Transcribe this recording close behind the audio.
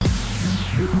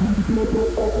Release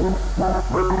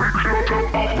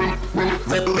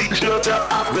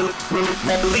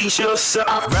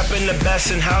yourself. Repping the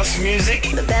best in house music.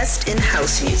 The best in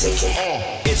house music.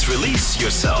 It's Release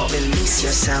Yourself. Release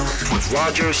yourself. With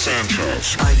Roger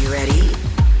Sanchez. Are you ready?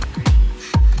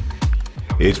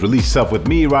 It's Release Yourself with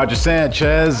me, Roger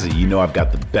Sanchez. You know I've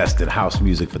got the best in house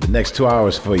music for the next 2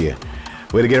 hours for you.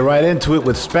 We're going to get right into it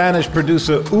with Spanish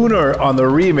producer Uner on the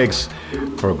remix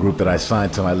for a group that I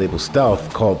signed to my label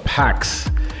Stealth called Pax.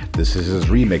 This is his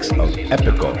remix of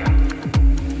Epico.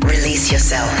 Release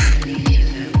yourself.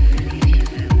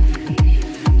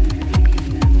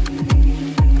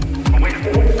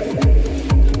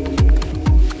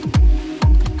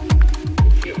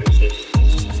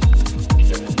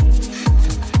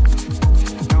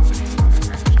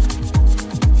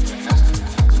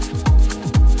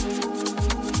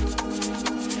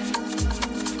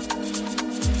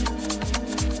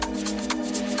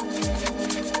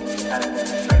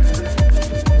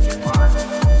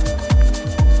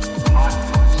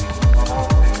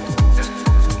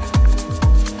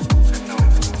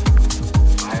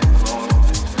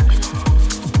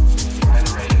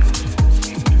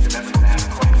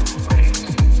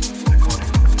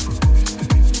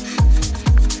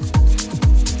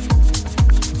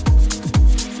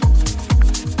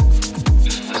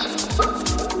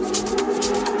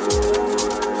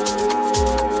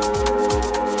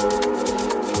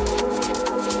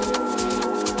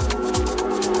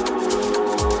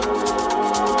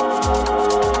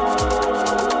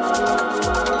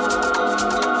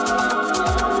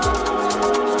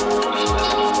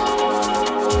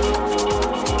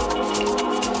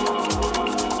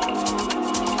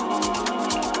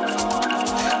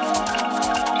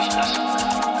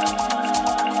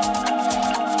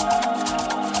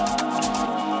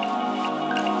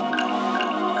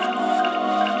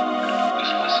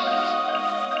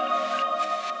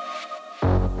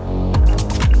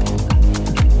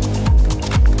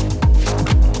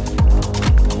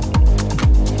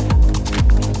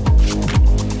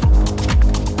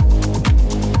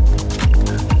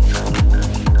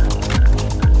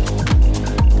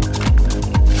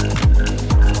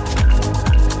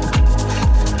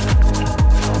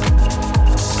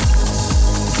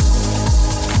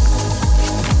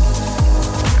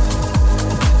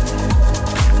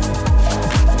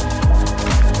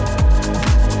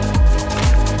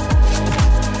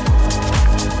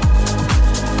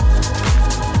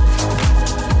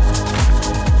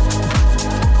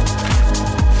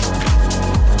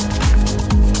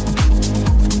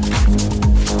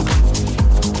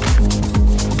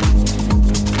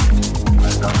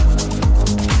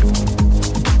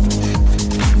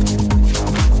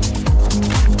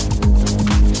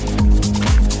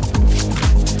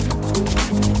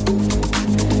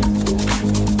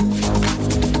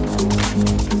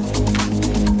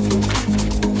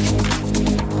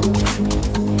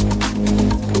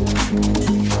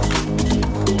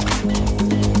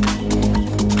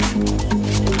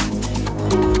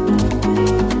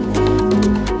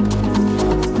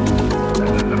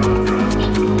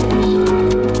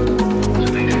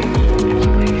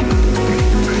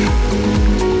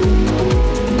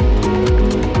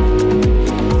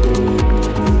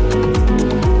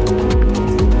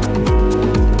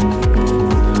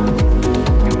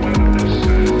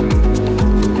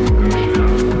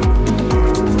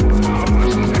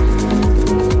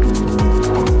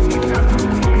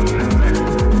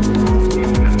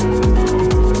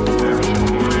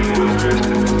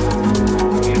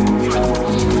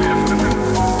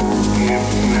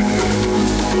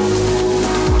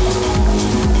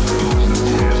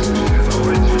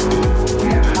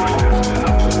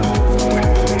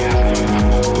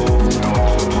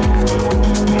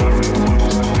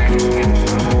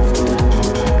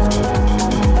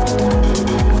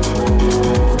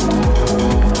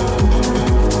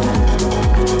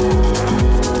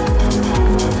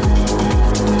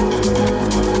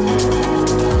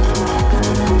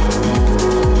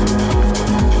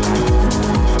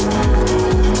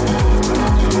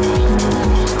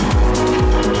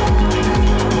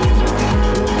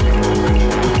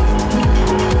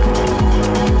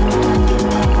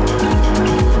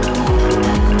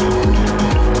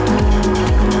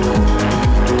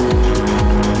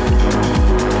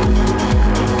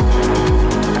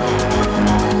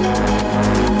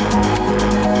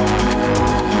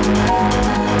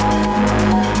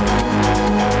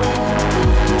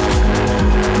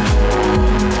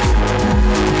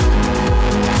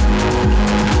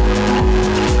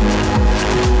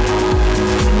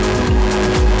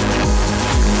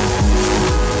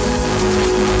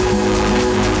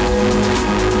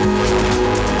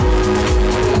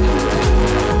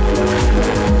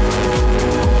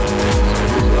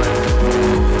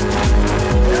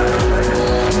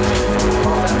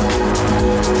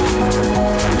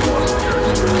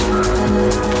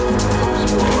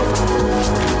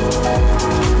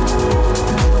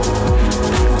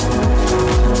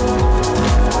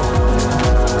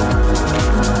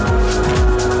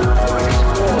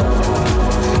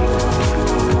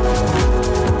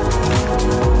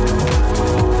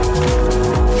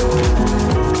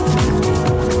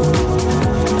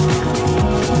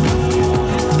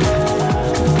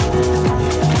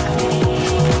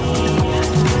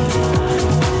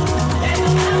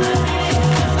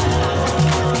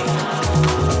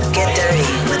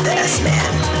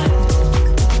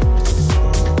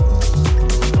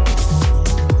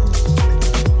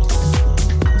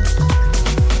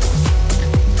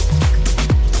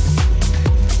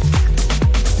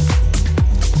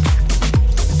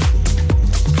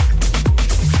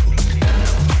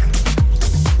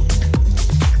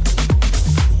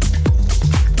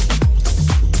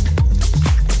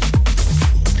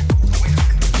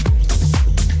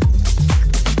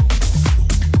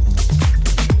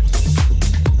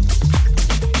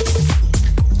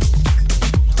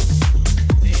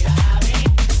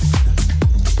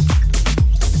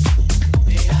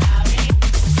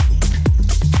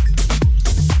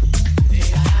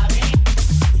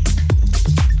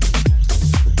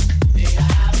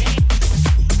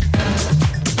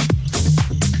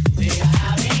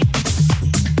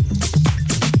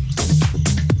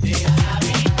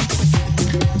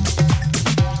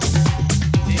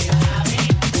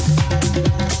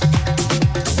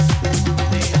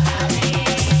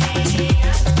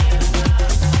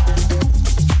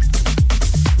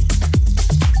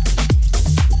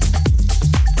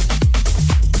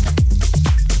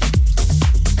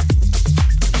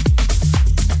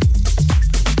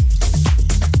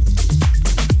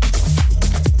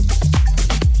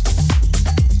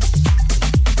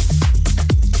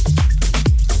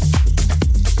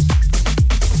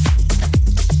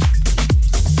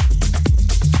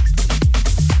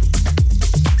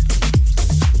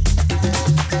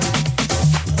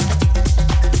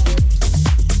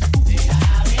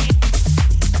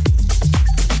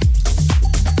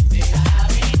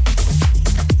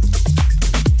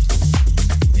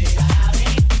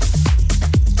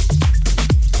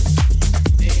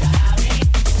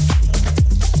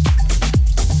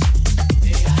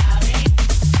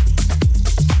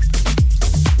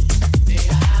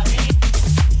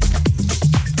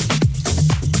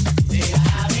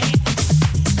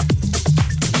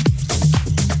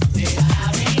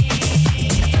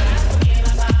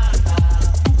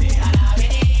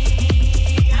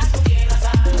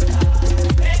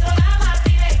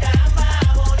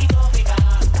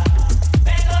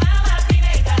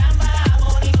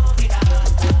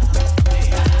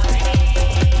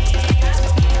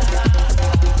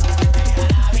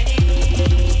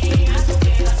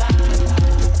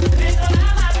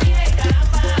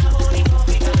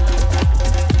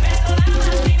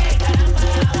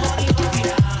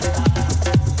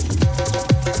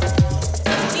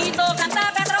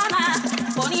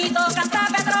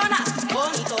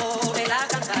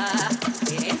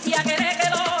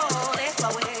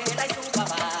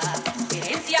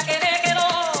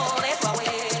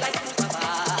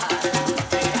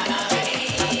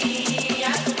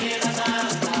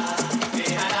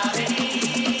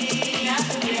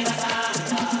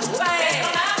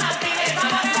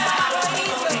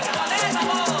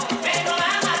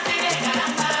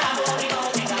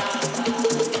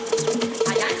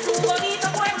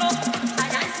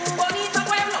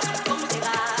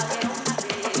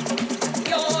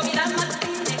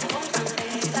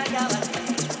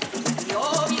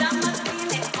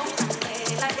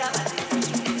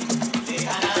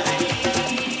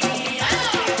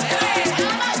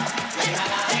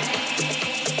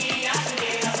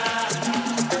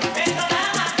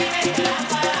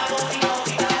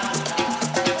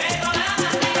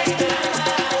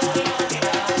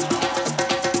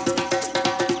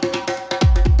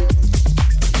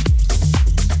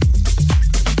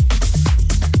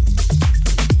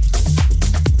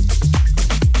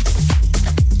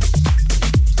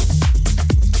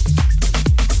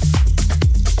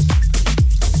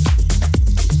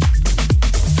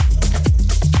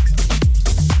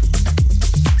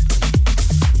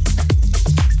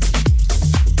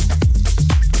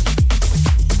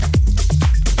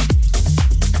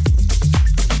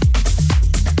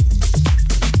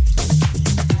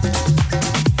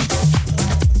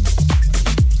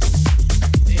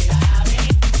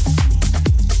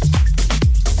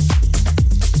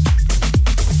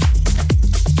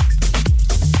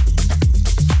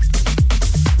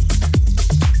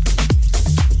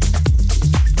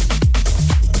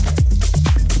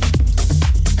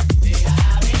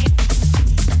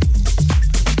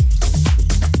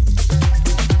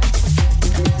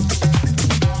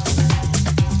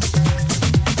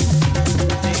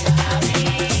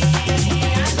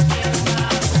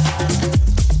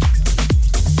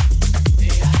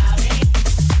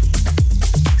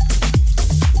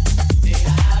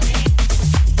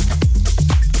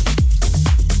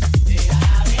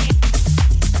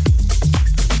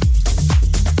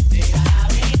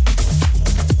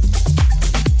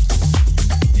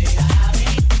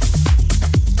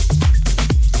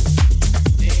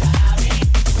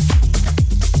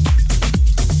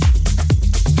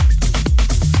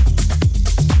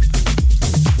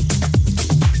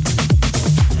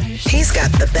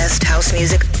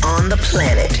 music on the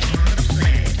planet.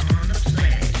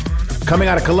 Coming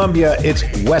out of Colombia, it's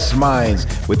West Minds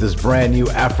with this brand new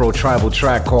Afro-tribal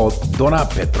track called Dona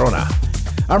Petrona.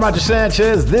 I'm Roger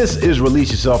Sanchez. This is Release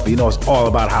Yourself. You know it's all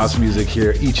about house music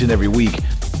here each and every week.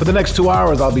 For the next 2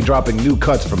 hours, I'll be dropping new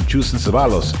cuts from Chus and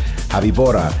Ceballos, Javi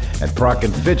Bora, and Proc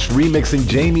and Fitch remixing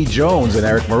Jamie Jones and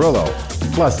Eric Murillo.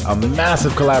 Plus, a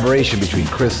massive collaboration between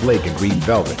Chris Lake and Green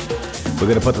Velvet. We're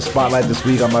going to put the spotlight this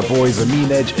week on my boys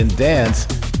Amin Edge and Dance.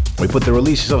 We put the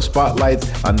Release Yourself spotlight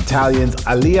on Italians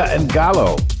Alia and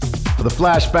Gallo. For the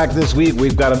flashback this week,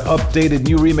 we've got an updated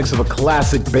new remix of a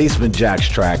classic Basement Jacks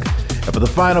track. And for the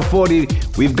Final 40,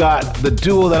 we've got the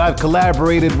duo that I've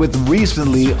collaborated with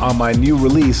recently on my new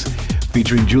release,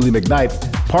 featuring Julie McKnight.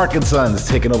 Parkinson's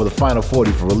taking over the Final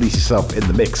 40 for Release Yourself in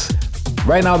the Mix.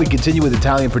 Right now, we continue with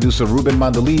Italian producer Ruben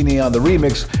Mandolini on the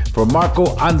remix for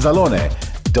Marco Anzalone,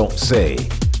 Don't Say.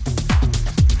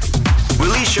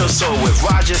 Release Your Soul with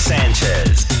Roger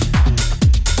Sanchez.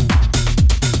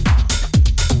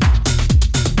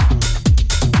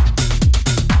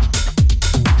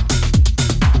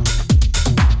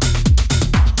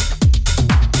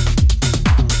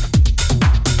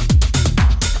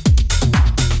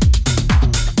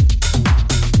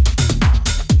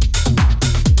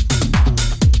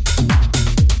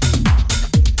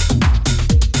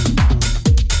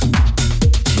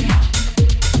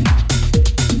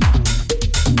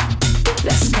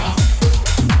 Let's go.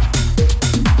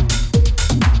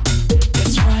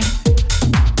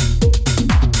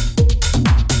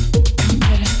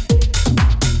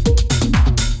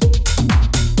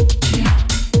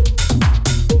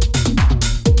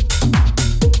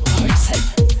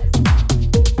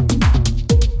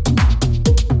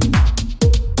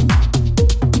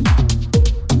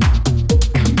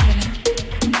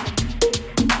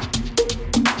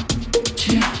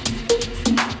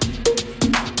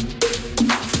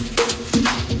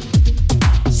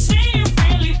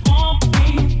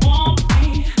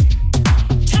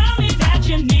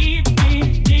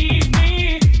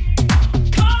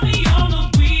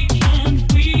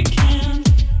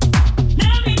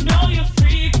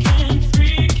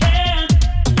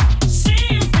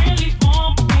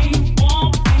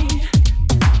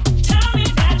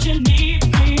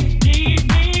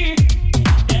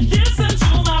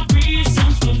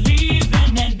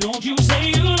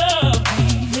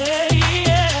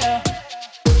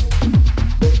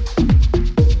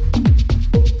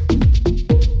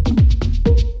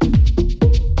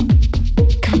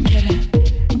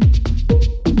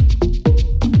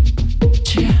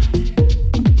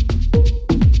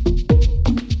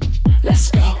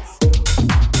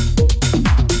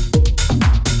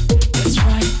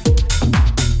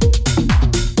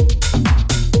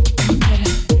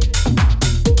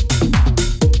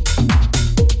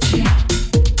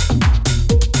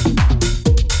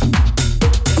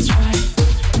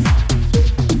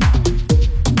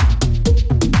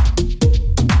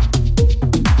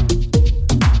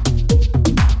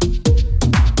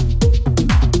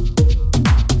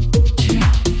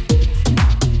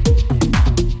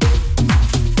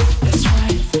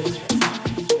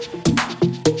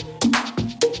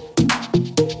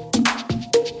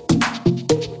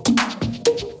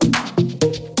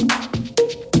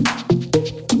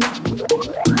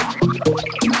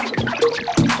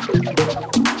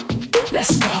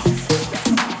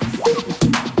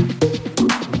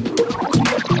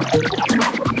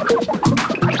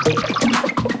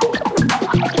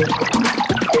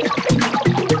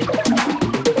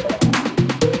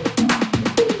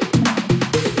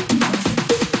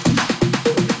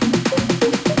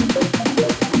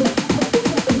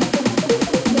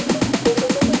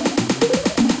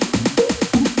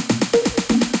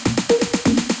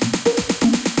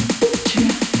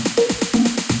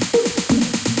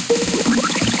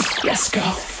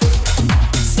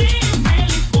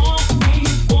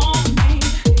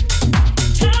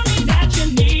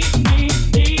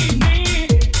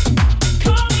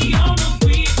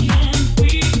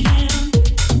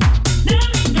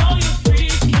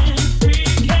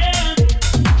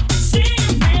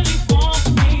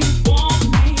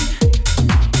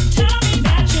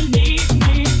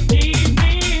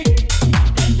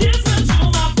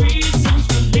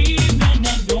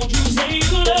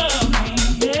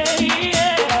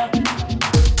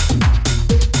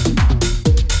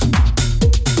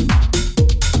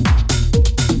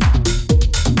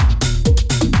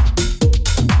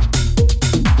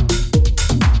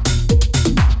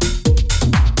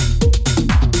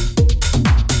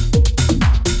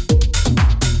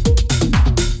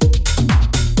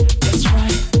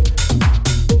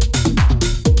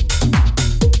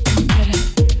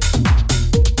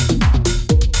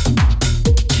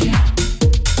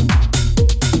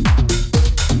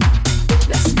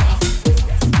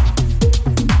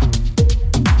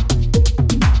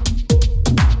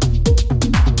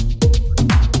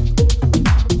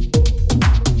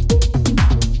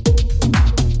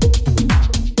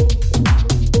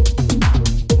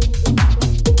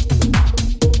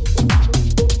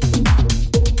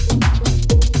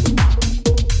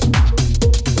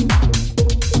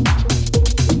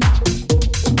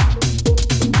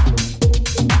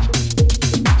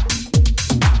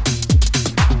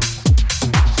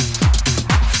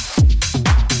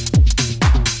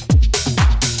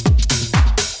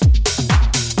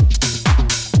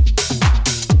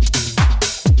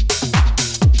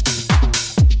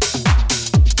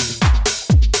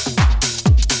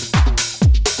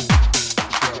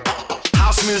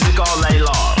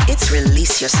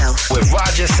 Release yourself with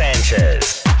Roger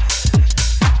Sanchez.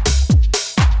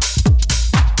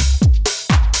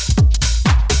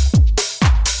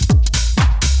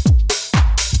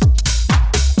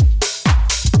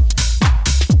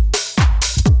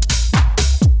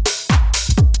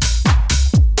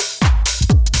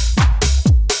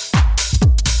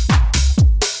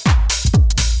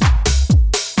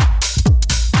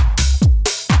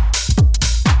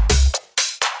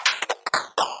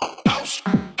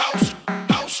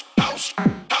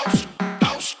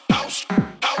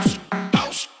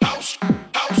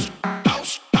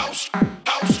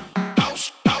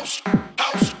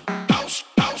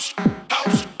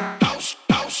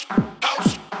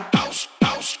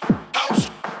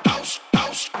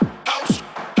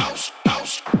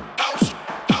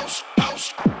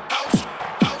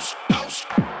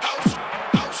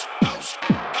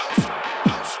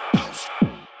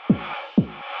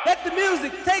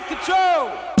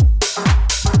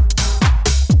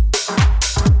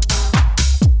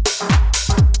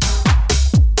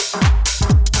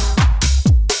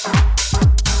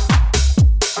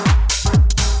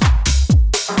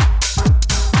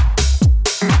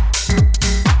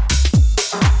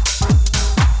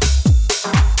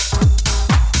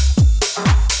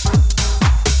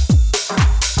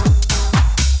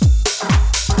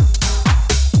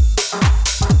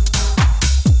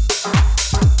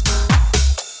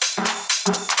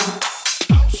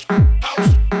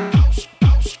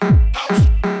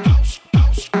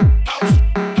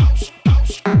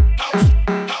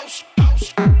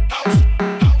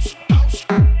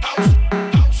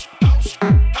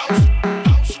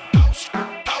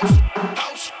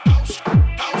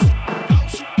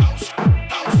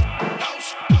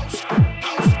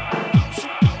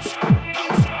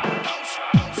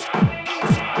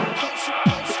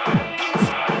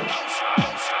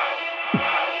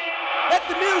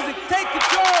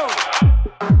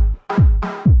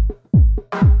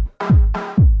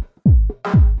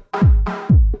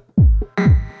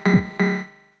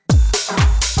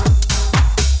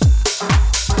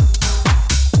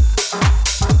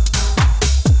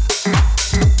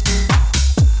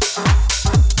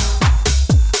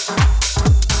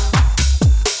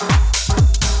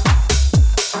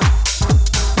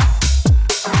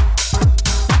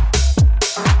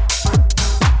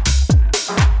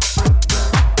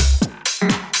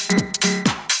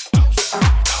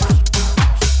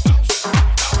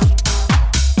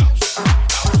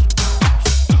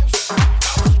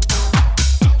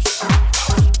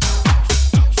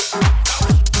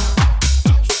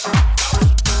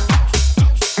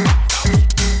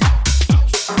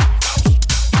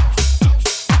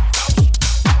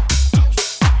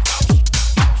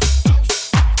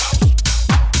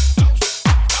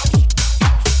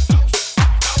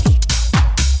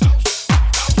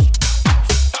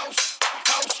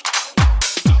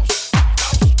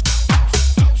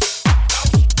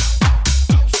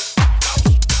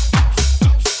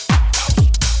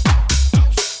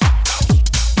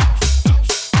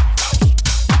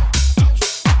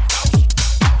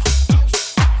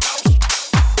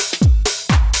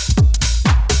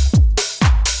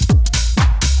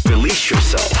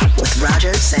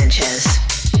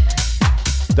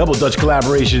 Double Dutch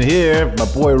collaboration here. My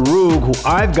boy Rug, who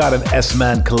I've got an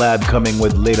S-Man collab coming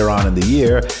with later on in the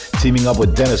year, teaming up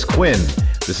with Dennis Quinn.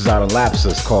 This is out on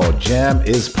Lapsus called Jam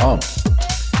is Pump.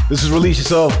 This is Release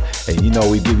Yourself, and you know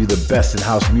we give you the best in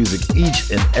house music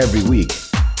each and every week.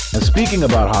 And speaking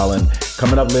about Holland,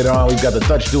 coming up later on, we've got the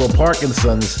Dutch duo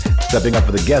Parkinsons stepping up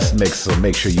for the guest mix, so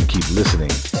make sure you keep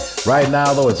listening. Right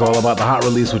now, though, it's all about the hot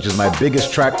release, which is my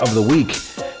biggest track of the week.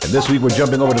 And this week, we're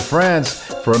jumping over to France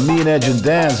for Amin Edge and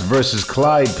Dance versus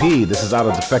Clyde P. This is out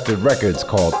of Defected Records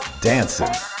called Dancing.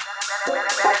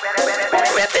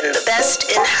 Repping the best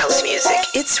in house music.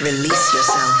 It's Release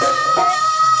Yourself.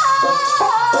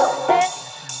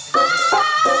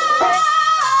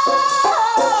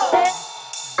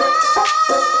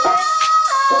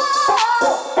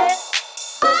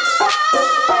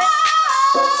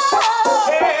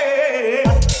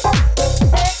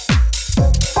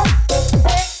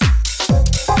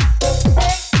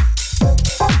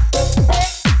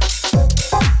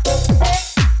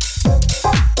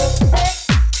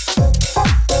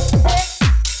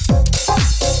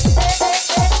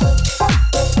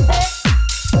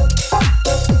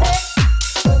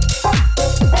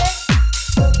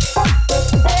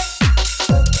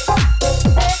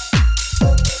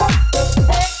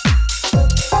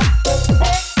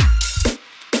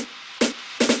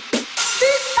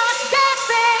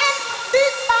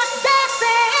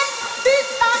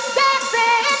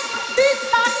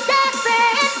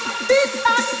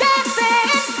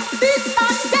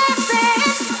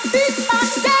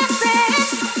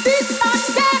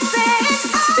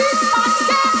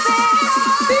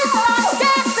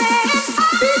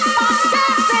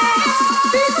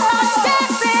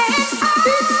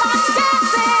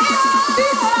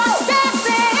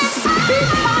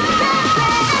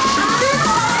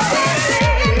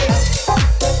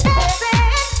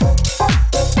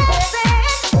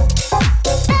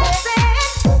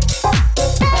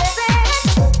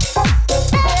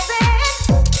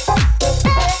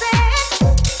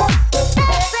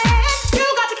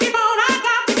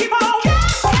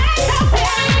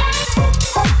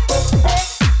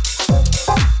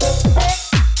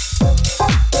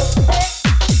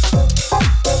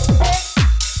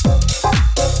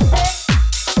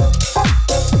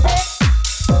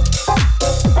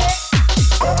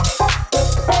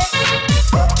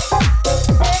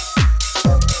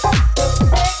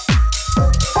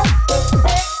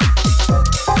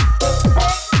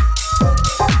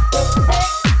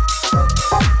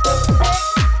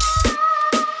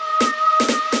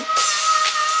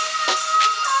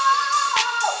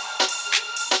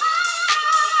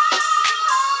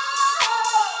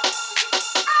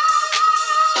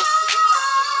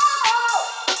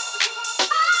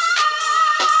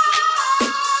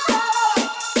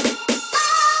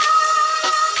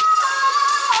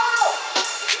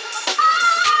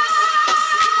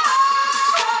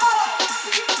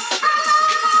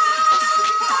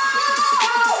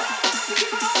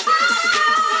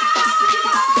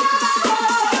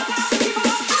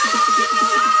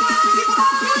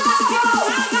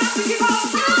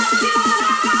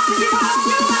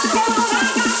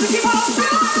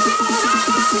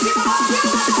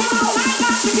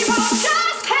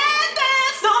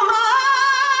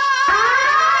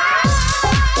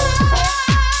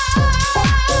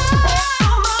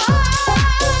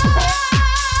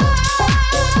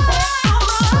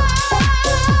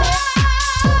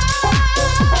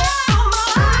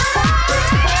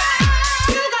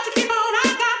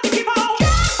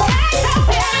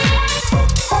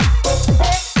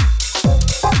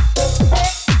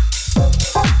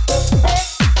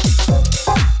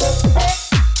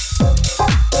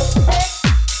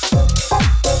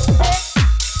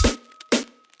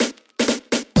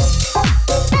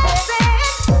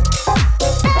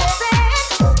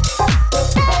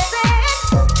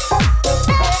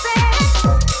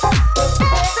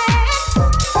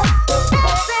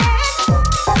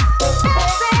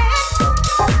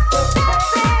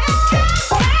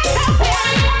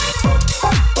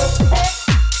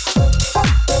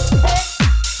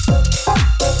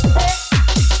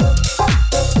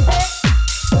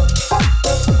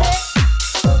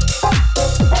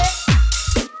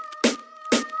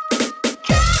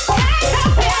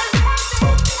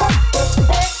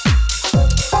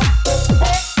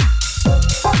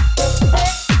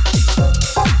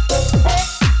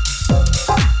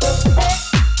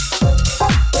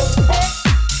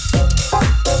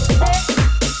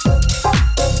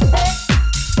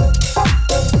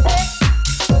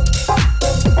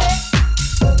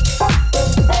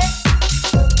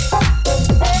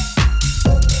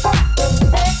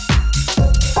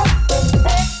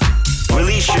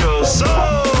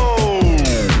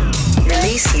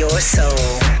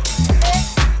 soul.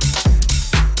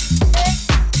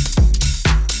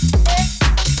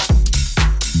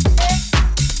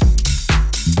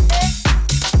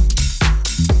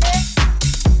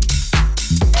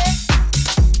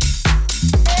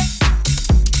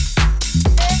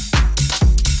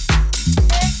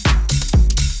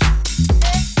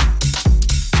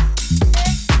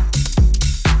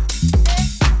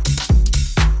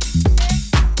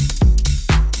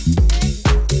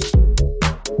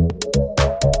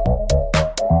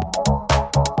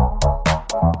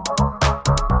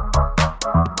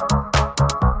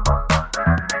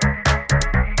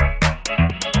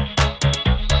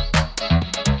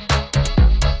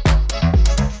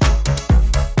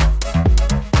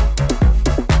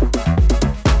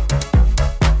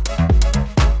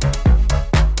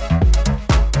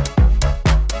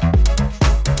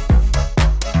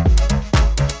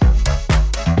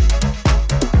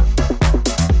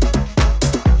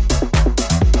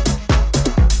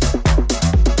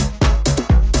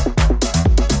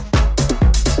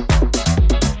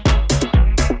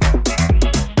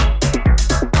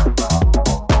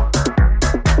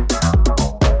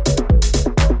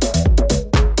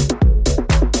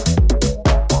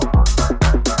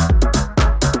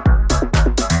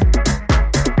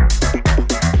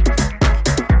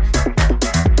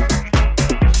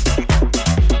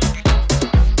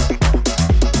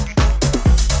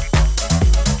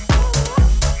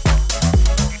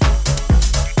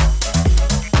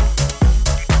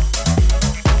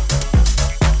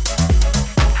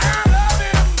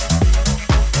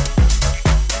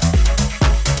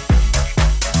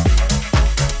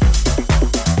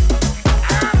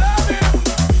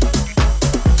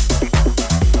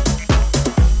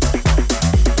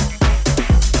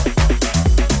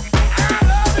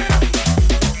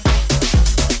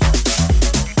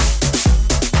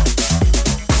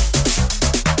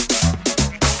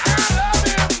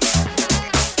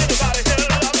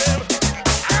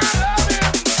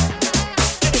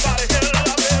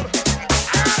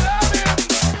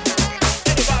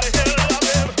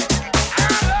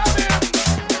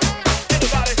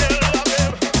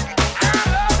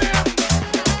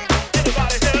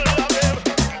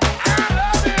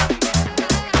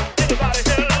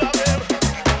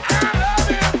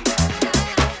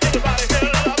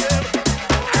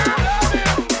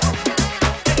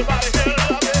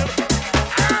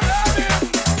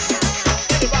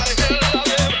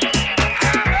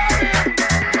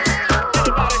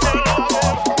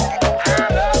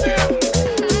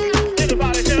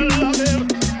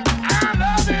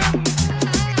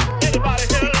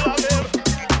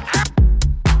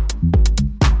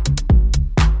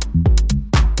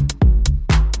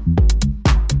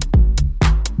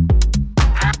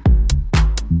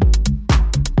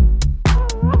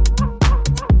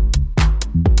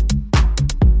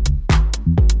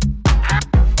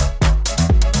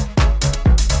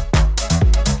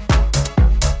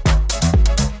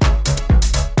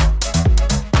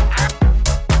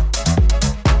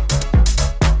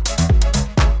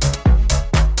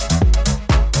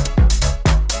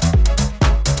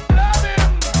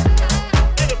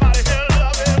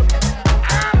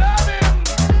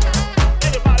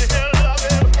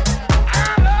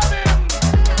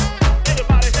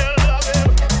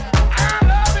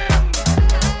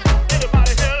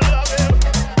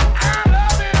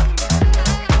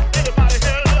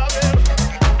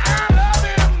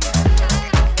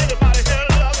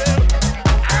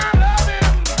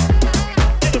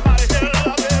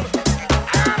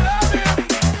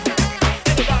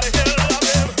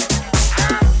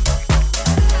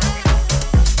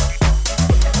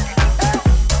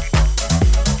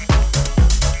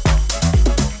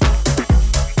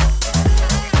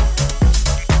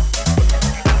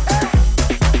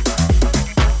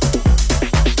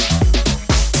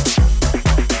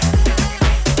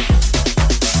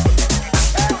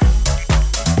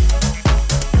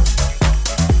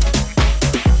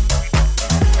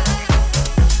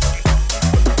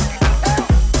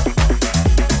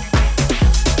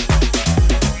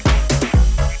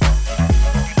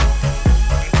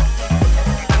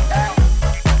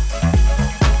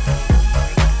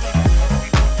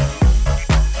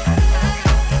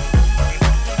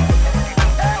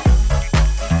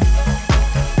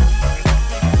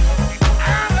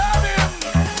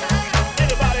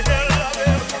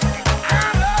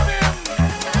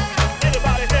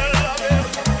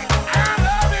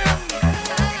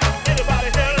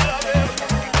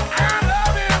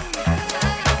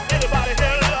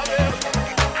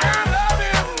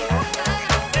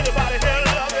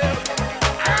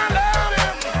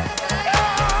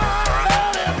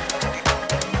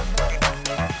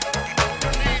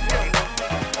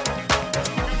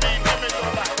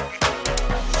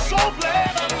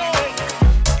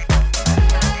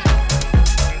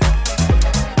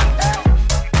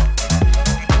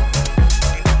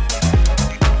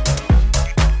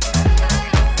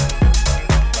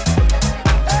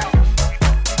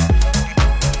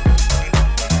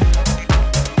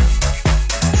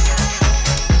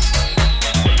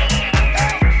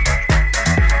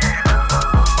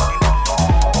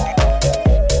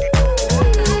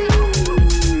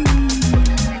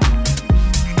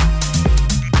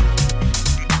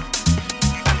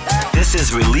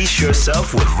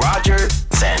 Yourself with Roger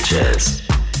Sanchez.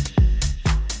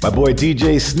 My boy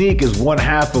DJ Sneak is one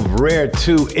half of Rare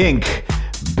 2 Inc.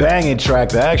 Banging track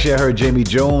that actually I heard Jamie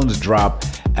Jones drop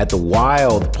at the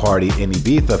Wild Party in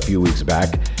Ibiza a few weeks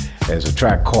back. There's a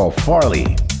track called Farley.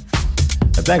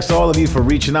 And thanks to all of you for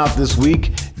reaching out this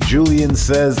week. Julian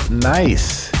says,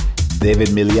 nice. David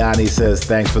Miliani says,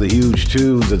 thanks for the huge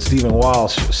tunes. And Stephen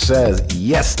Walsh says,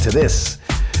 yes to this.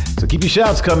 So keep your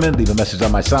shouts coming. Leave a message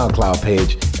on my SoundCloud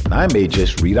page, and I may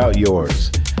just read out yours.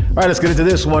 All right, let's get into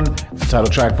this one. The title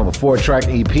track from a 4-track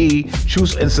EP,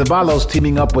 Chus and Ceballos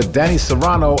teaming up with Danny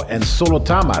Serrano and Solo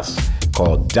Tamas,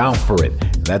 called Down For It.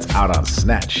 And that's out on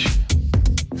Snatch.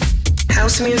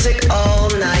 House music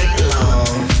all night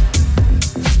long.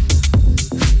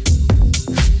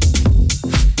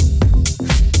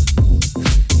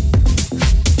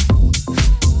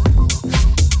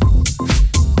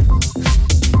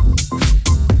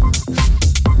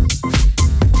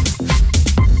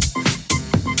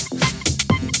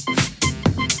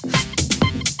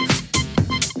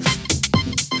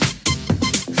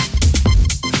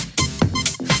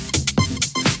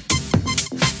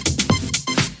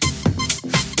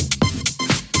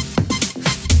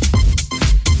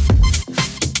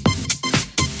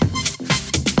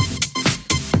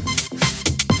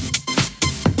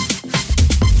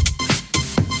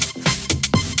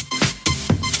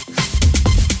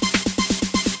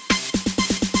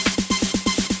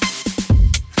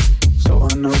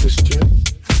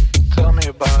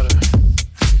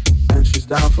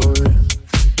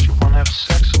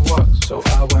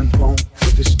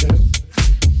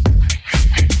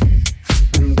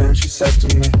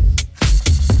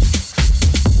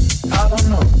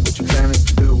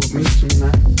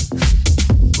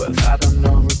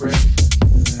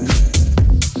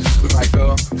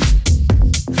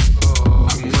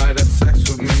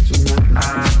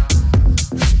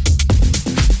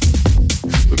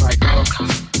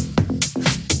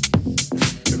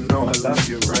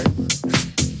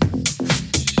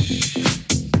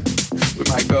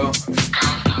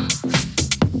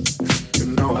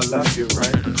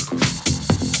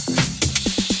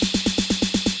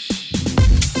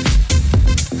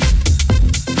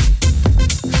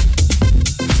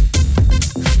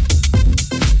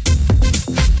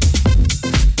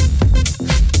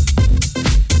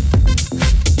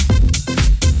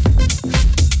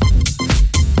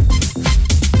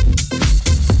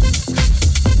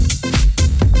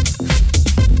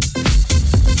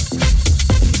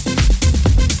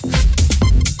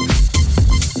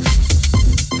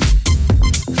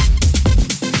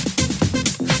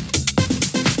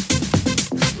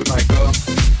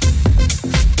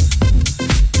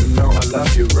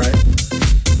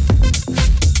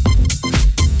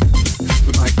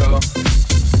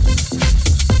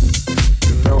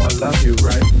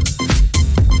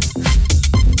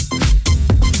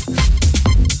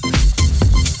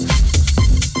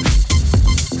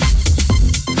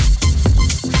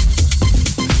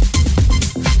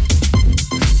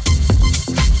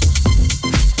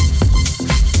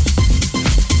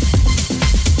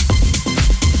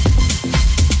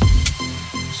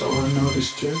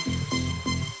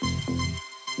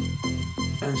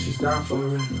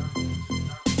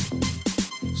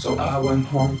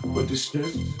 Home with the strip,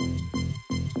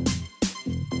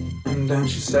 and then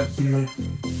she said to me,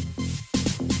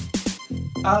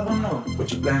 I don't know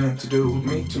what you're planning to do with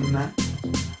me tonight,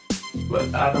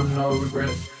 but I don't know regret.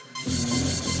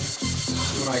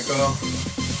 You might go,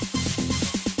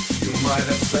 you might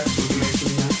have sex with me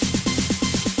tonight.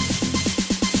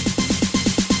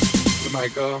 You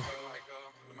might go,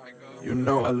 you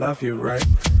know I love you, right?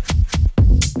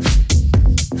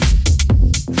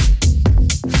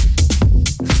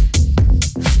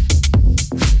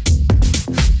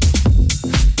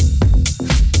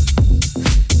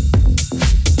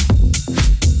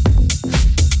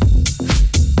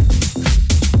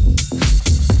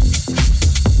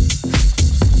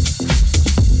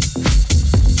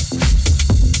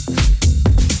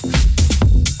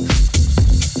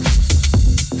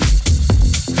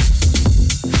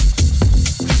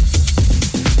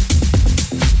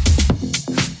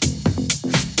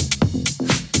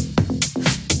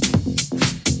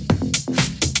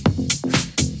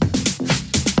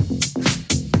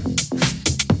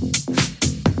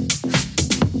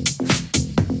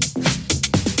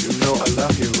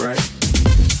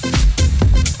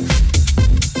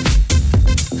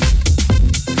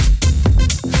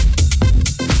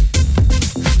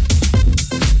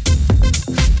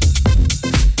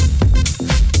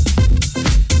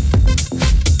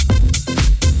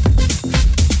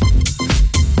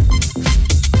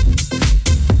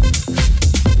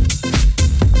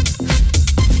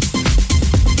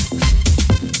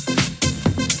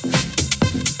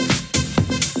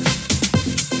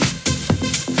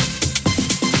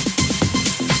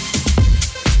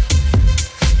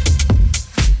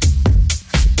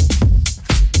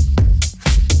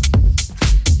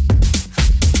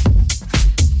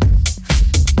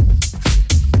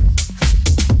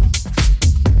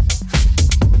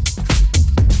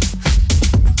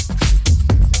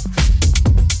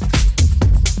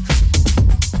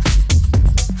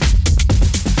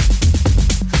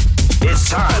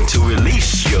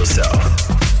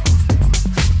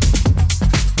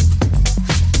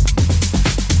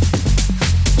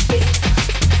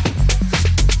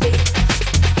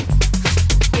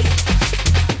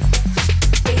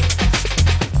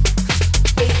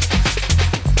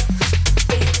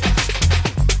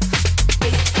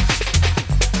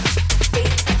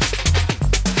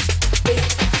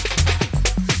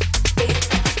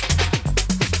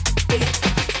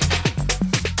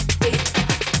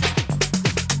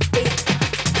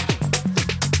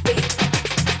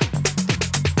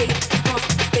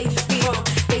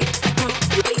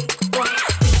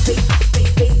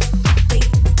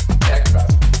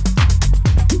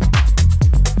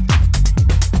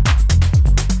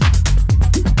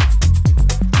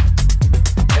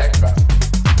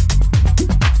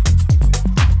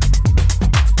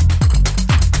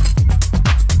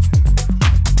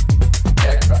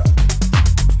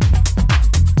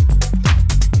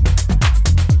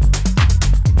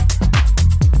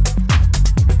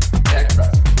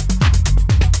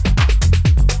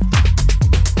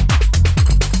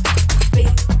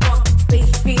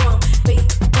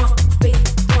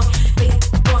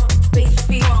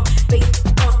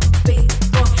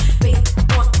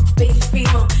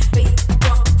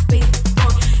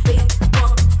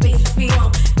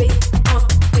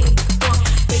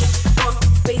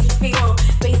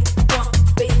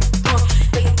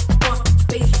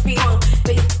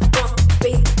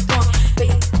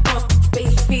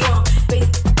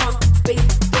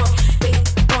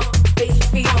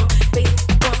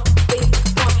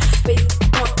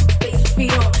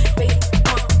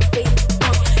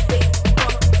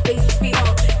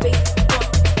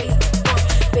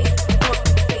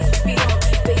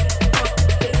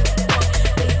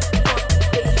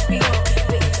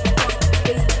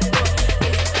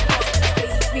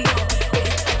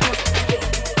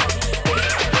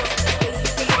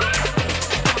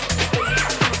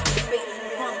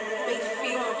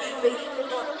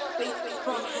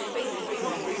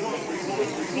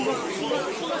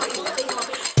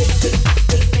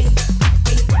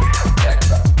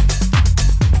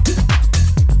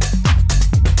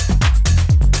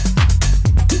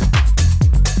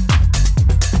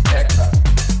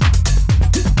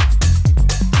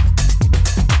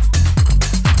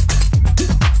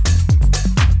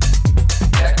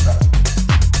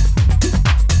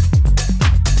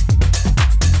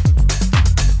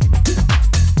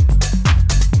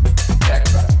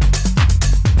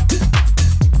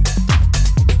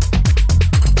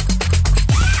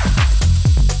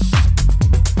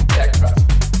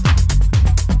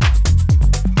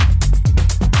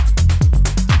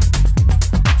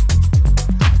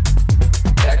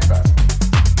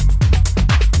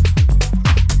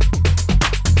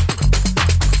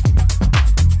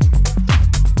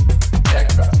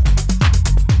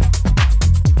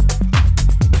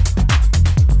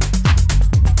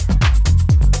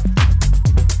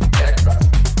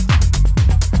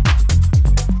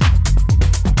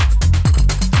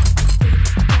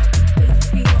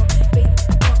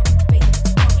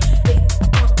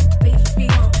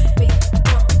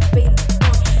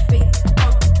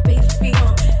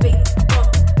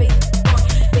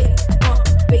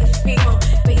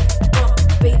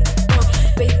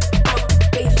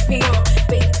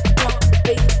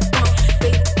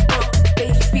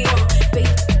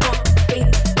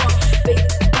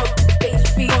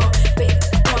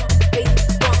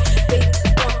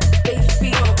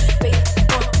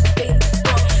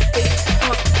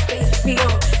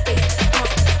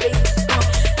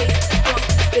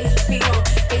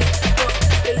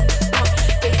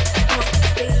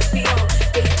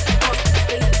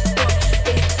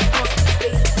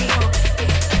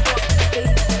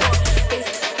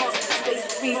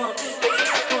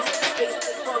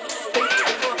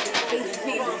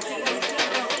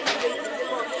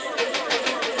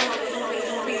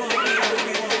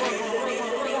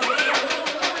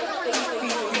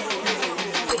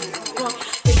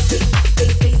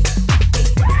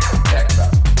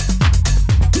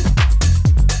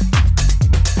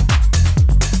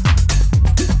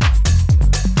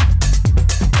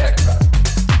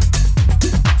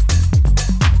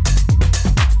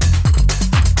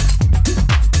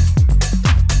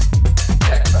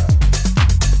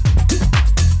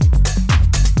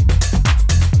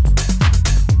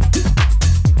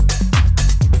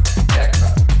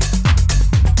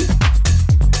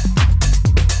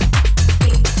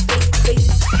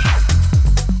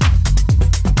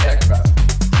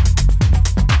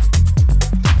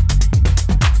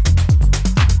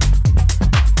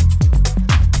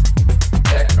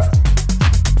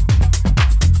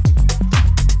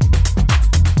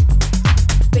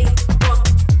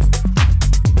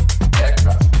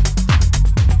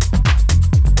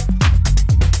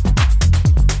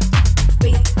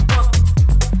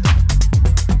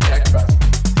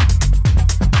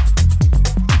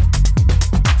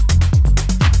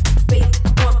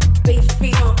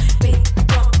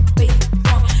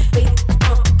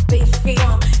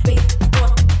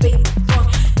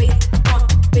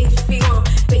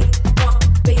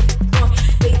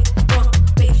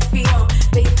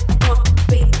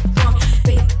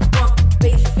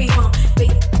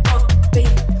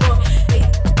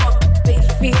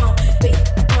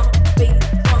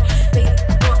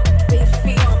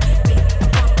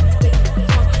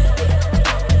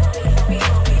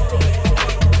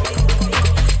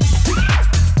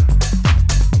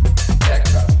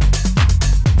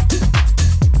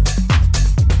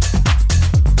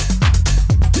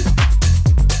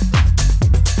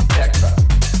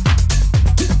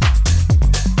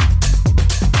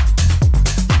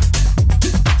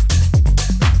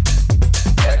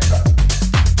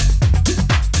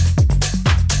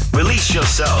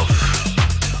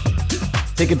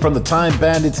 Taken from the Time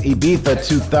Bandits Ibiza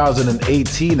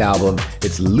 2018 album,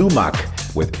 it's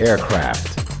Lumak with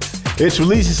Aircraft. It's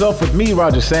Release Yourself with me,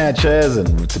 Roger Sanchez,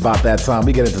 and it's about that time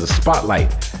we get into the spotlight.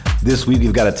 This week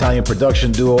we've got Italian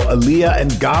production duo Aaliyah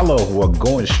and Gallo, who are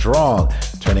going strong,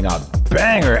 turning out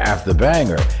banger after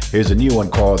banger. Here's a new one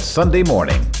called Sunday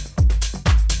Morning.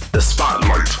 The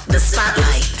Spotlight. The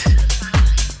Spotlight.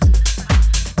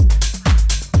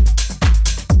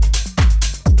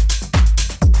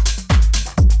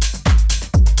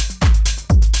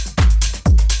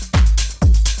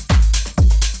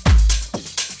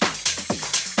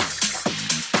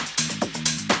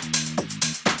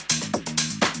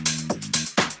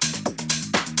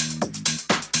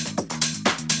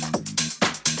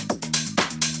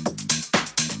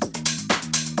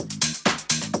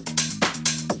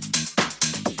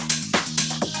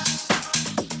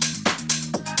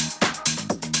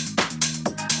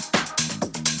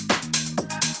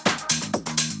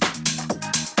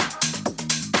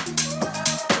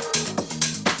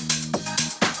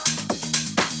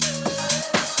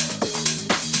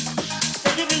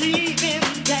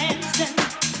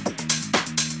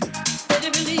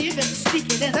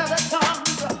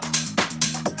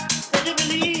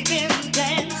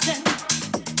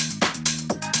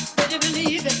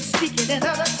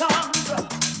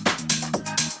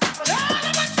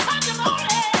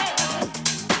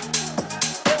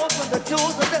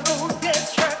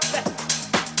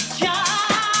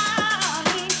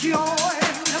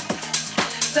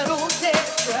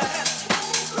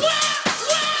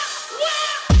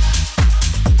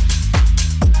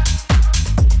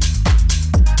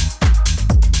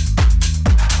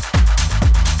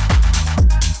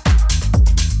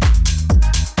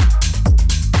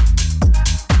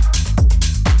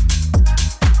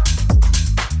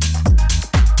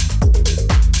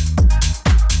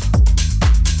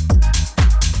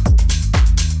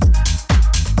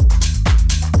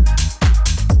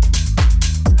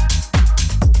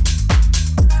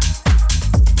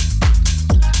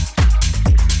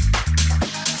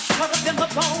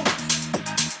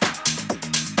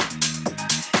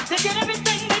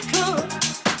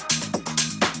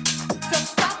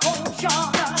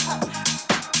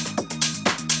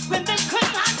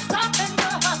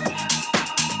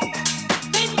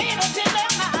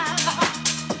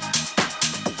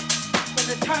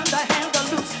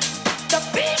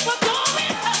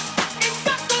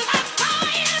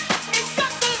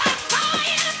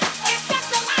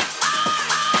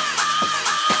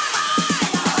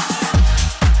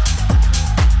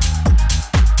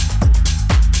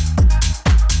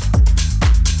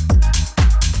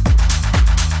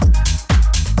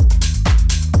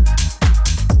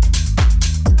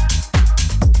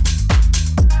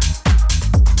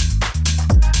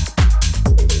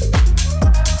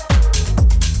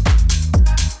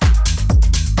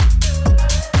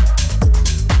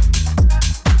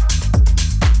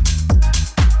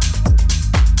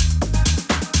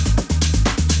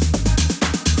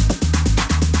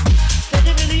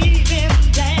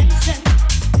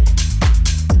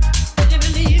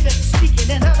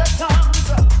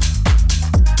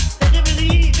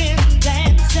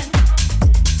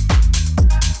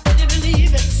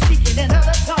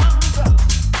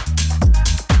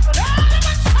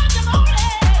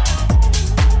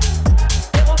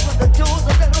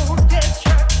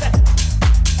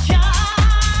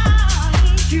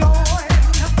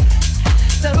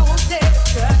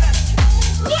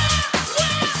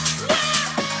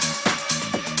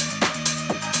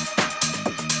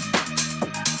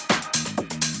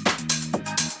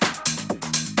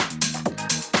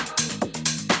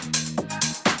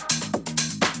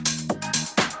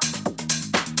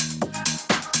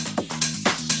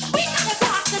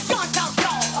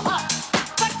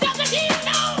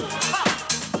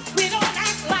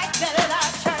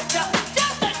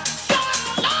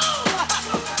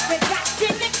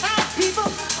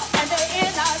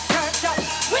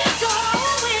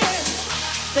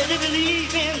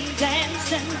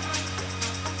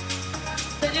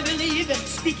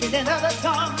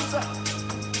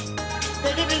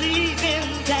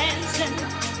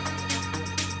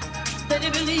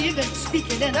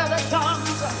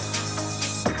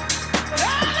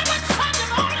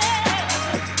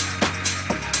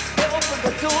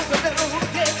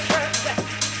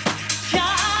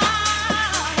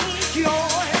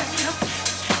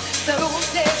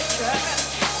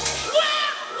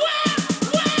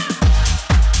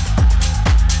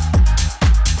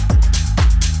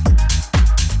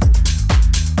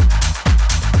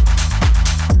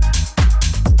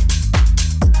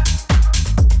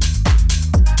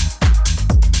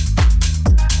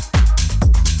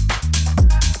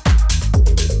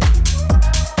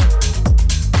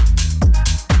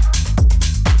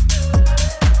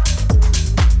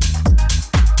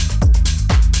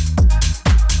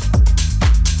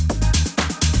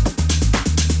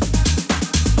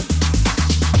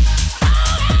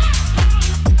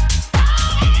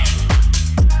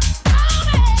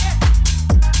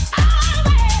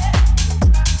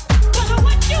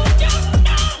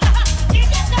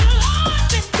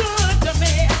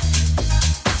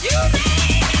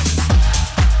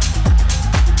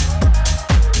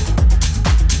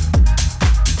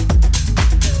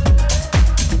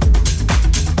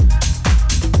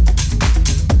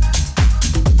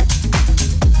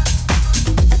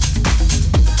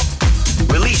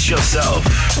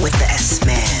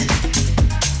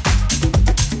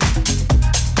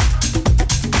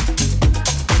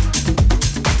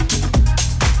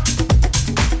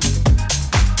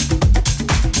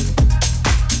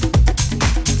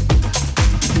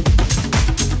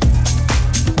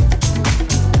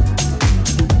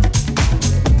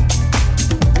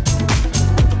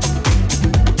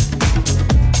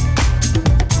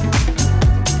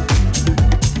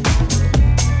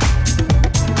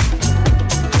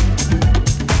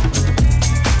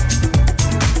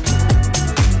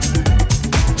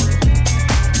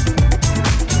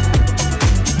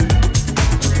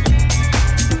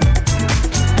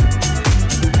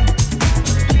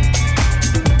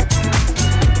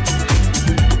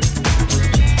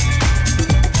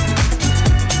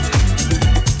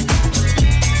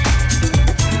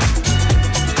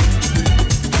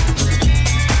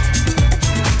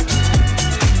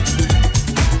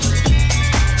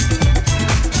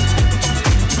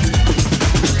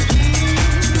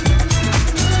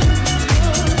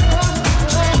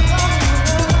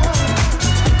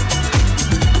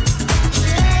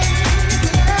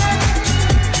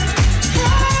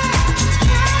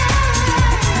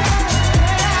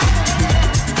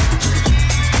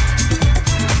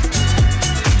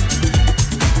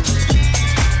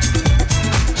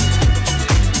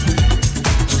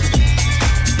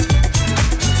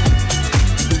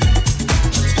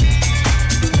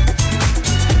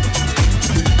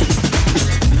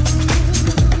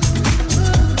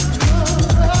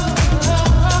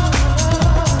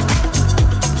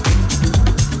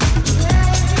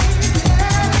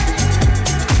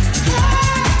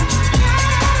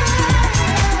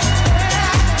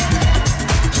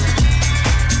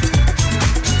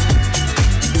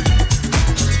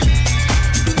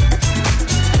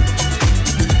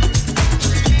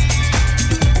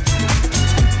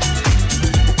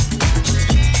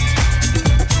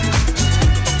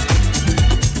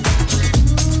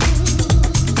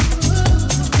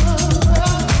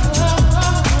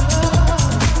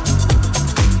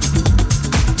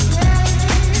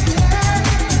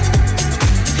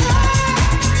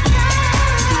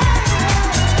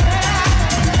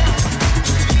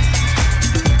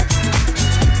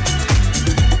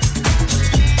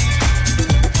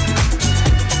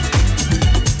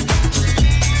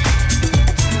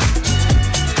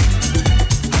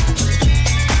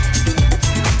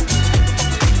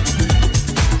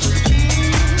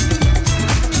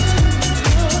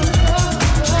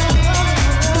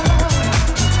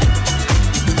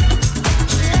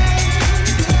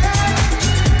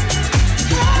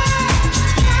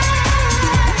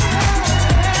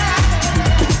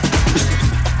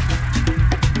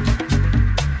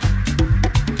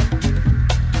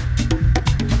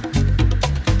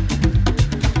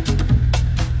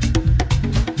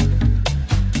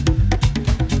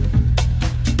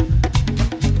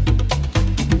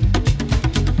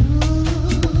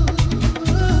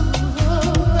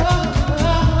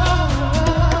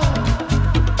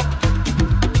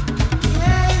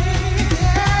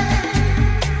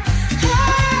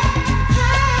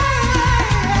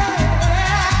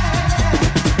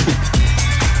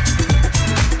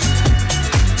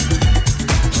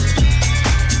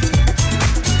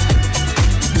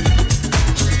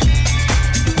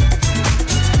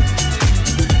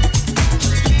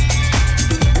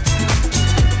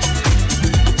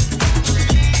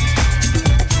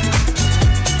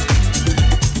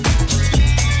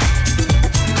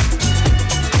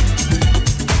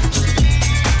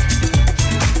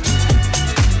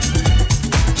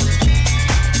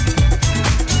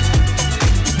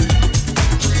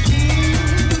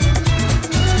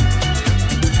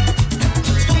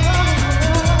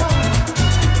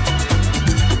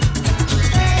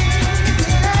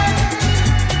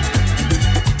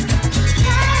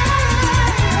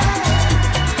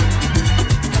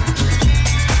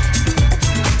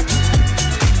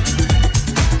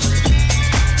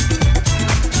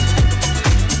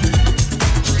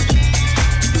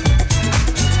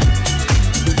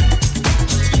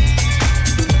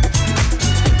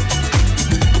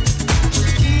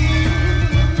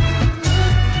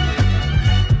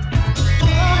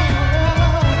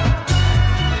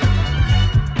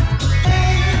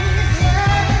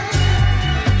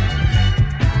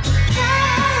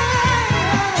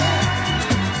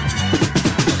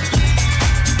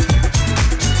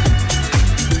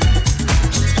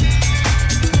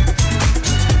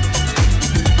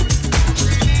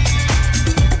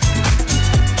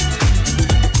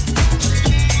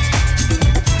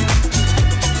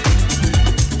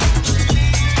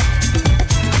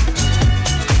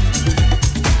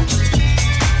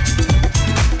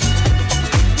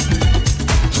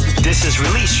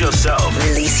 yourself.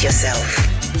 Release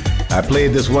yourself. I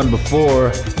played this one before.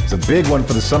 It's a big one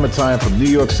for the summertime from New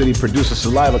York City producer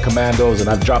Saliva Commandos, and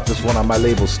I've dropped this one on my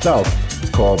label Stealth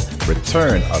called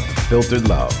Return of Filtered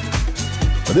Love.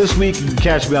 For this week, you can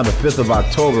catch me on the 5th of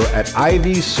October at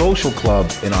Ivy Social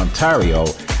Club in Ontario,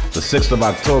 the 6th of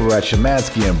October at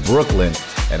Shemansky in Brooklyn,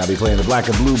 and I'll be playing the Black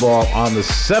and Blue Ball on the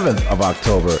 7th of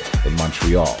October in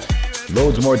Montreal.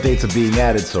 Loads more dates are being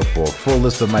added, so for a full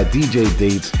list of my DJ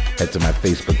dates, head to my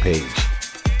Facebook page.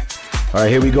 All right,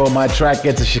 here we go. My track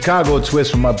gets a Chicago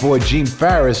twist from my boy Gene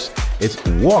Farris. It's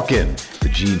Walkin', the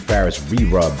Gene Farris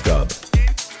re-rub dub.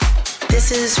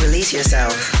 This is Release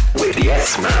Yourself With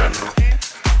Yes Man.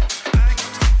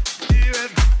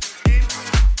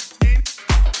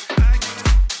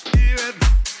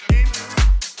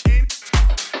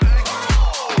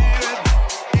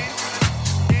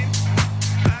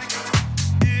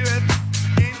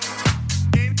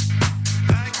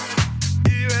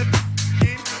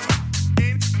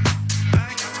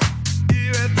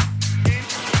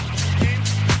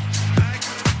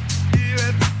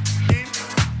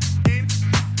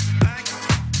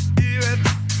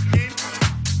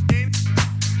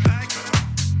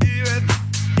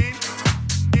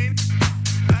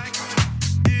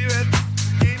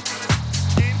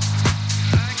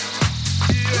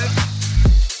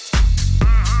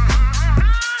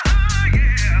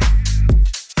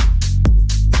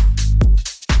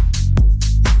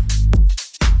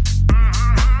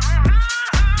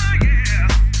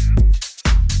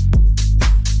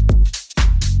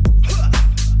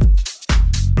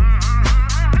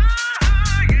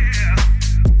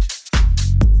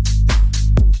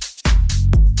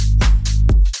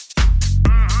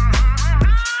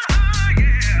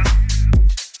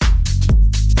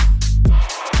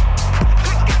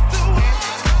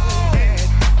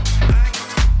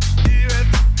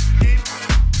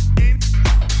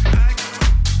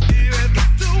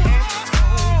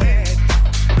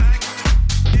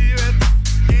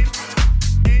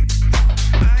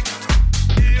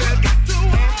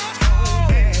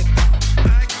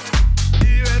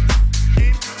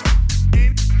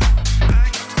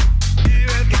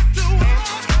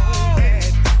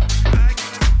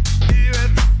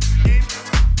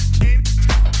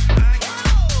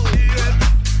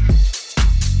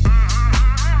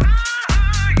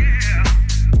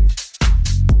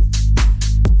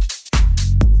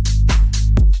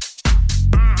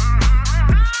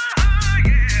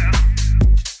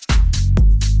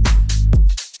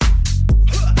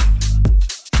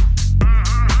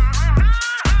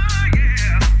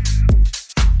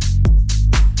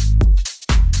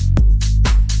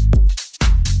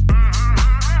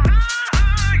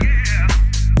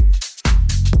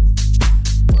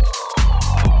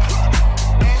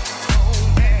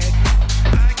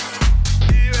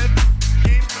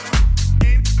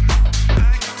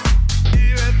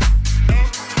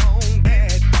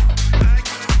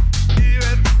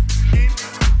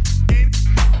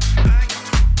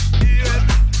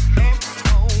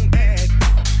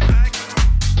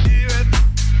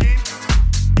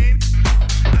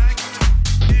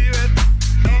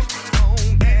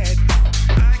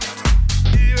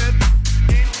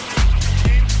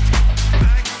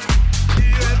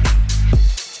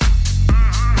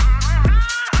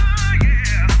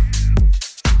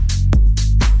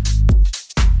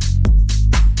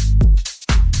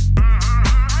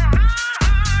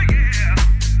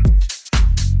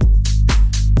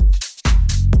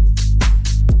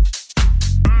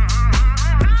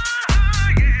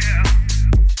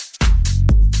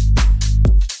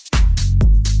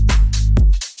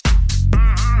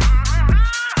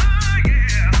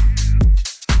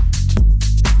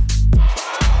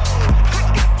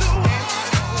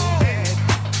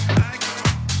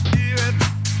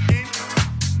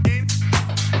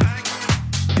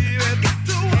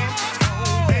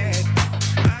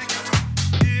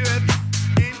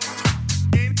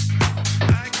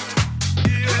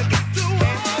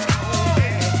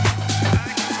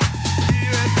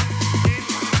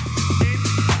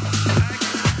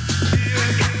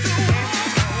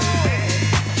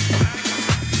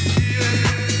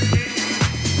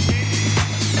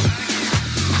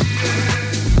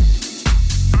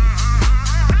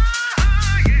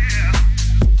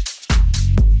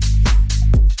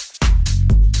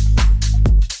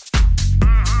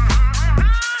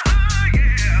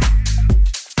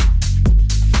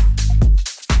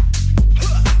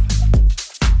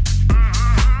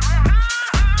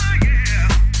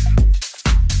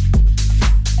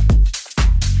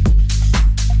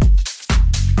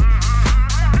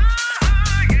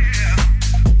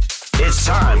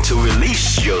 to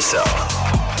release yourself.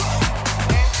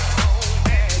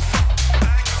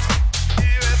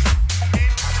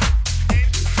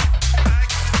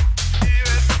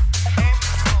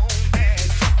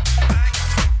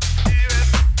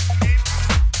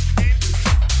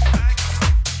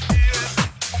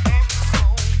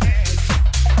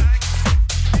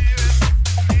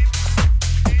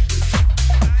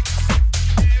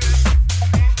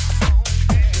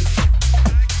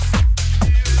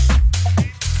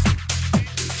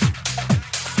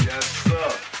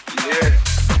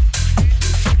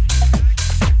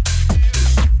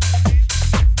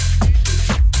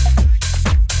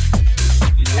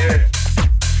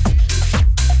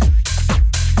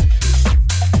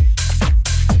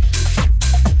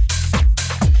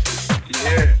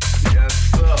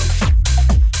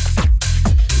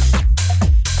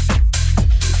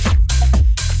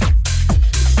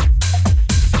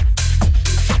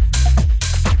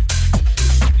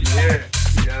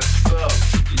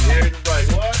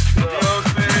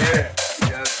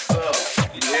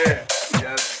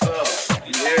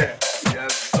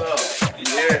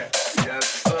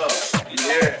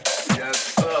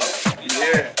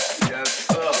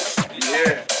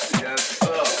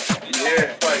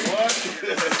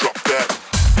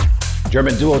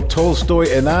 German duo Tolstoy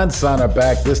and Ansan are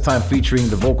back, this time featuring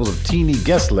the vocals of Tini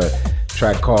Gessler,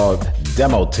 track called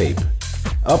Demo Tape.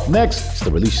 Up next, it's the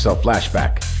Release Yourself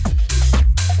flashback.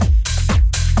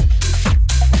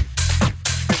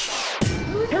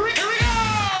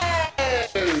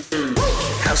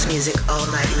 House music all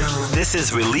night long. This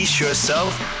is Release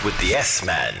Yourself with the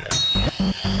S-Man.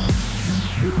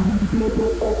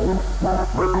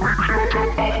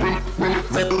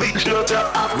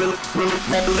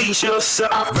 Release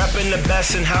yourself. Repping the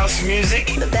best in house music.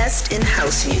 The best in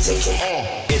house music.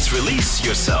 It's Release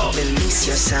Yourself. Release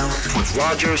yourself. With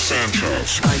Roger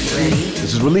Sanchez. Are you ready?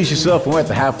 This is Release Yourself, and we're at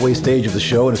the halfway stage of the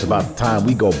show, and it's about time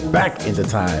we go back into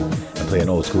time and play an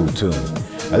old school tune.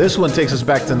 Now, this one takes us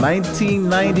back to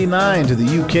 1999 to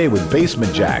the UK with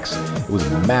Basement Jacks. It was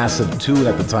a massive tune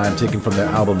at the time, taken from their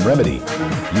album Remedy.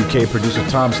 UK producer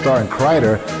Tom Starr and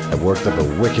Kreider have worked up a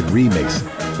wicked remix.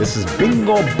 This is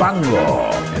Bingo Bango,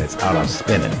 and it's out on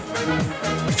Spinning.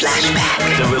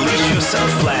 Flashback. The Release Yourself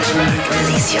flashback.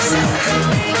 Release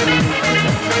yourself.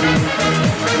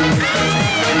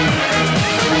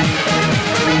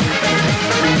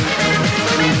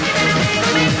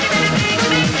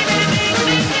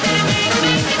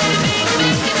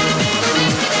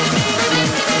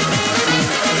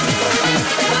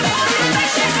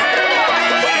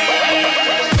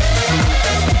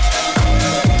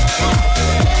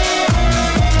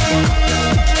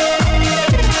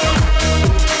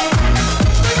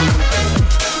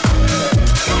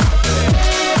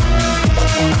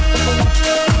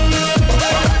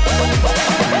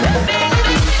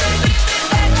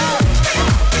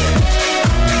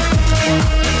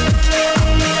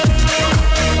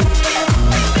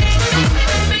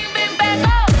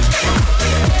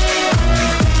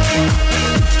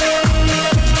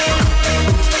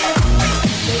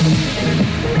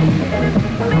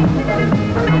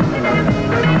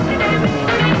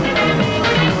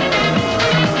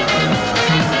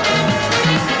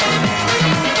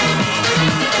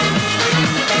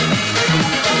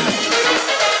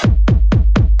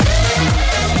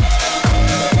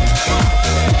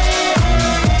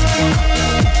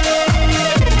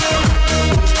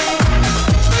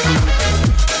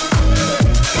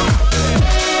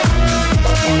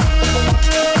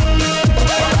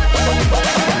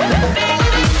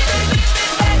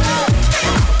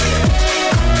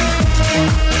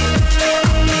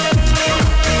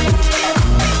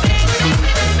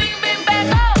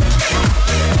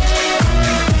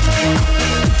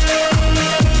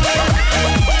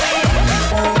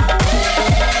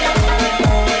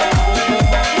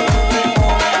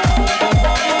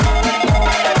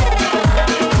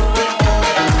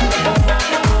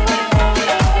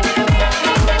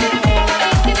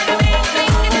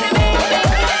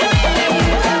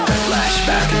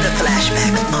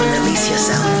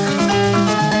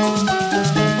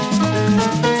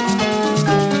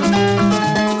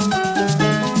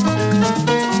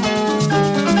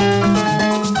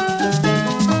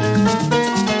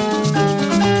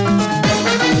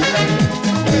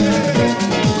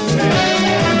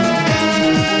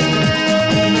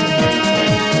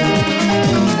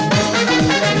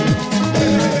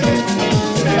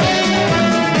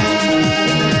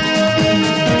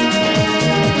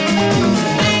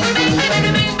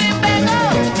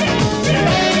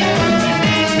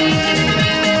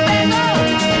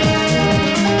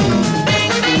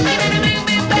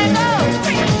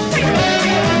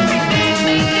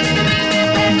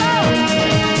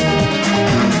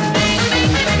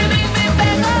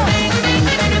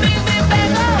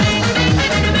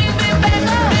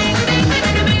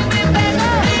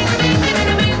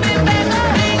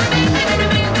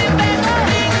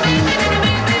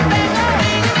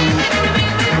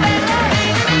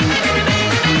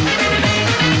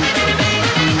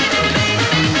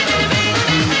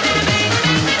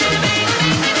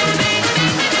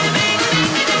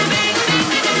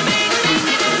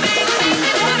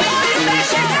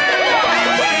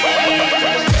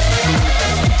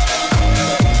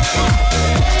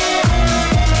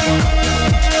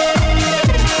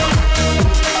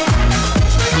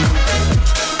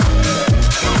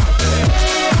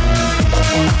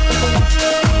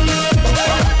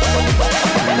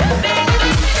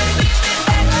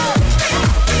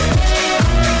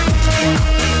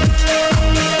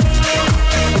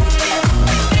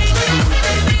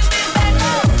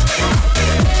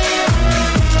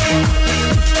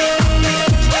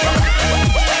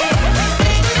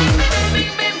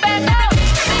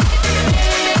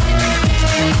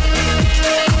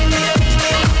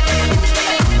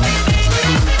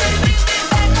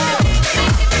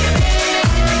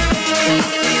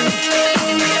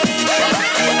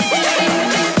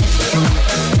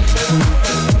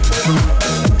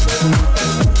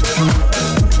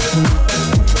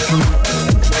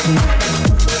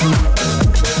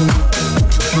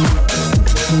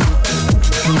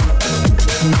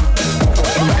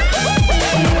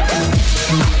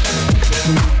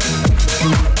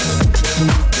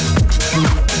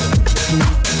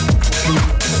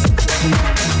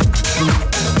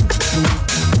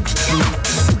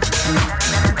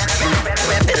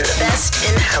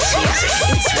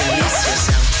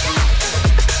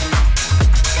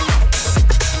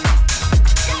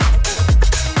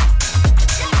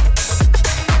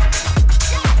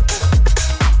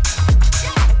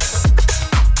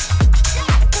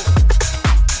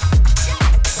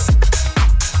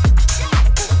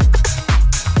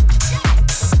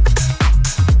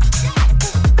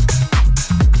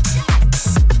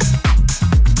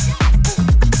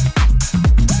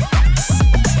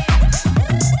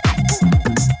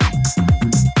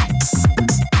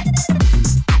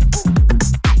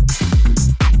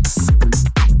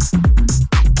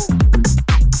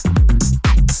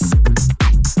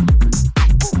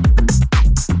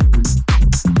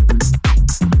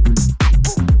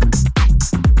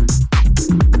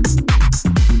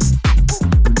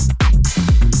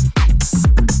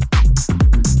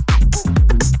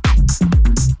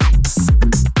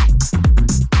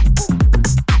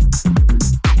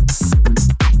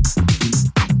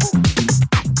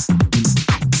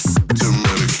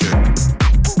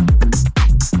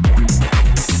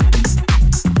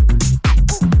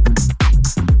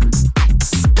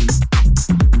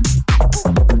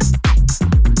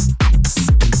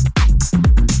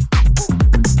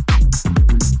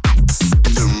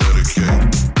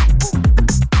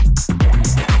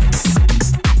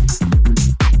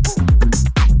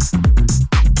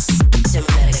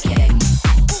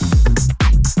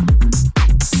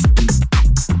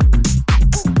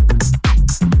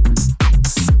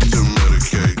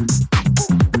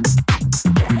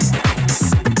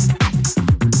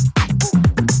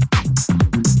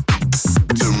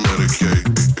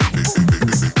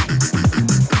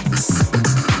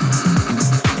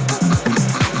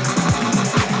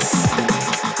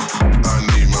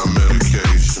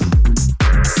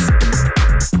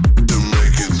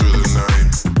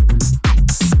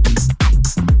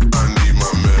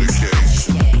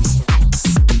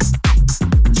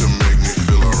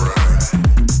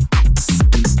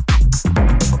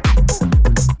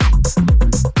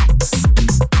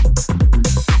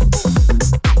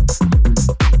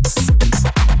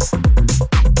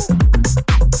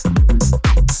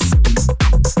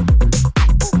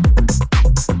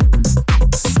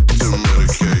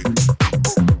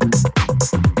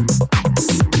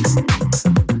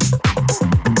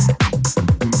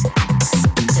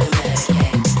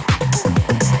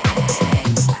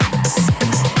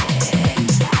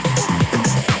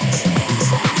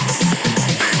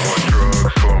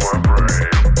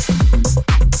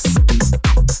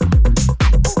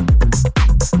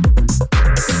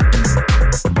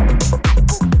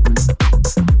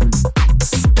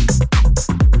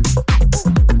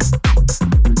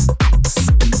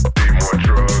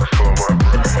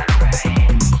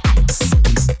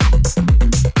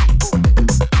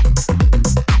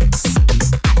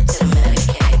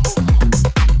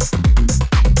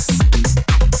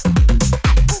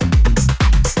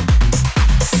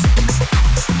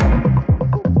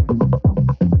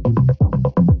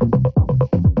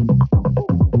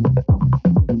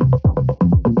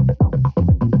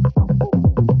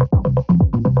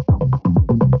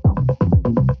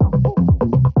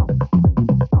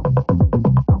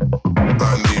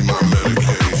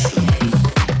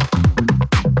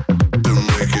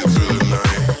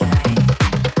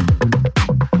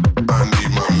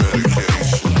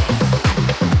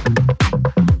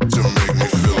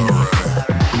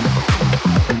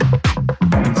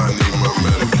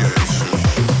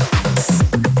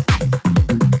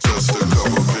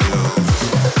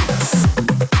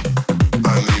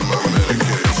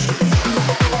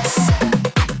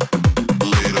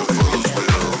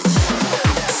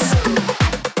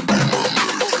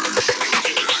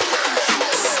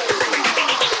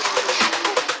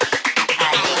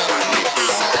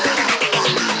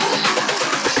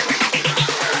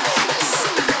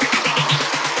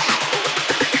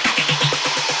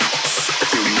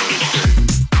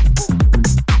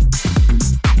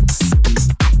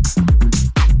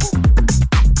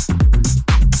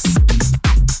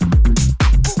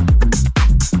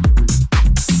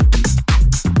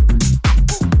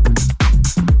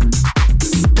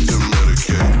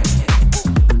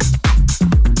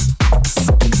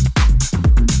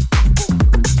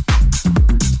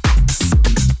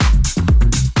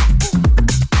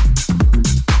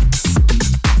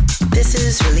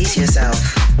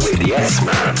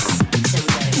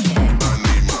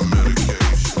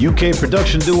 UK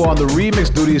production duo on the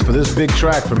remix duties for this big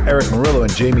track from Eric Morillo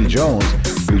and Jamie Jones,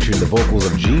 featuring the vocals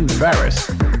of Gene Farris,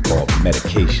 called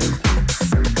Medication.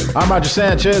 I'm Roger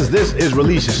Sanchez, this is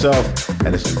Release Yourself,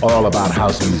 and it's all about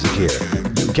house music here.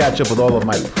 You can catch up with all of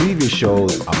my previous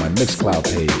shows on my Mixcloud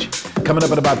page. Coming up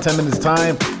in about 10 minutes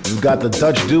time, we've got the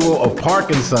Dutch duo of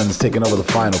Parkinsons taking over the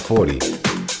Final 40.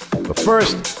 But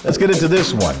first, let's get into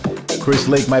this one. Chris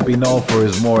Lake might be known for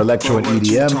his more electro and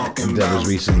EDM endeavors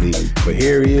recently, but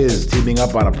here he is teaming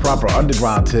up on a proper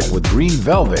underground tip with Green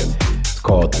Velvet. It's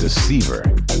called Deceiver.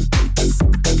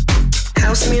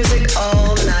 House music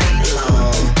all night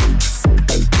long.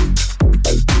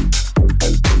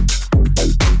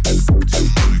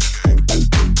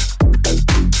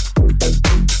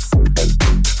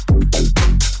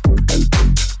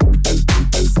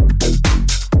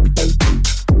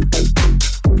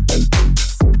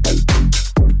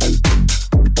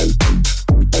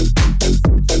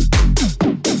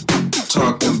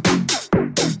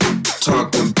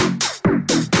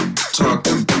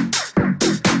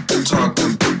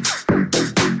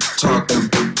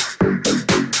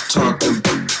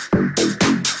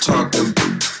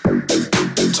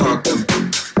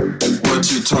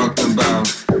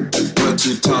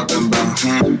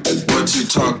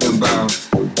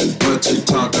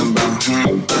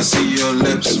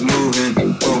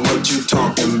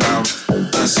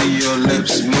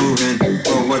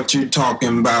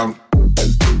 Talking about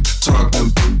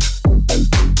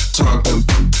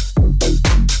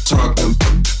talking,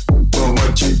 but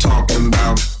what you talking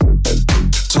about?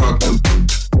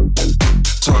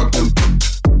 Talking,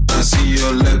 I see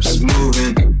your lips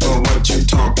moving, but what you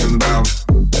talking about?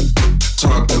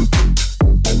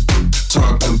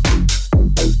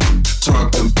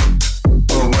 Talking,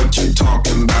 but what you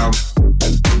talking about?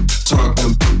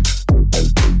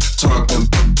 Talking,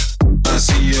 I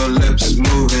see your lips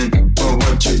moving, but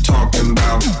what you talking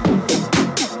about?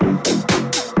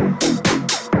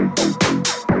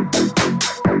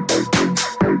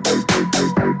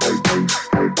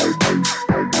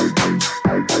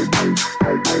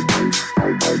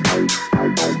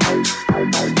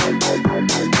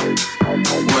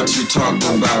 What you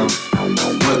talking about?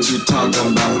 What you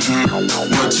talking about?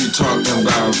 What you talking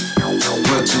about?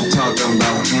 What you talking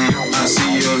about? I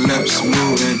see your lips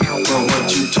moving, but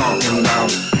what you talking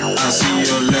about? I see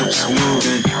your lips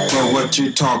moving, but what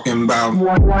you talking about?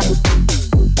 But what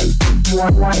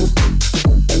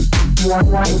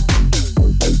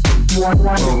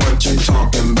you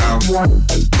talking about?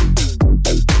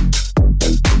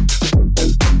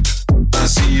 I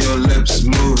see your lips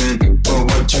moving, but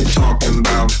what you talking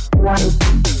about?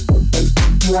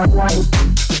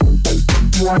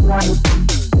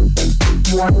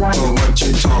 But what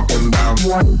you talking about?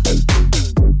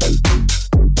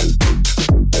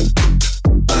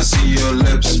 I see your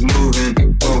lips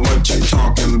moving, but what you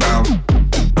talking about?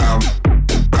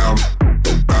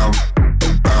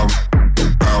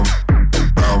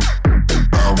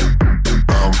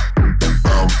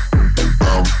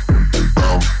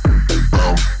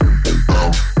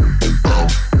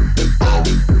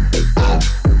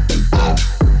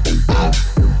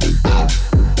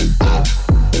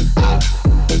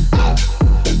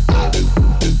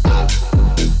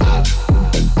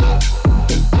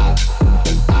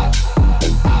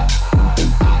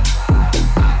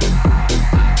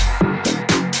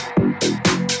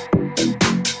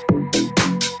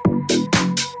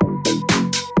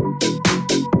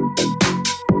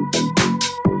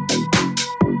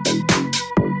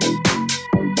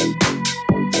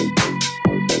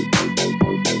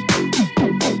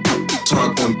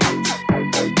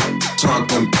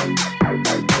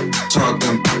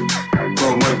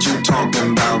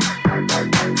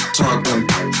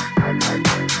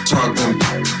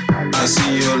 I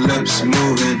see your lips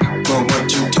moving, but what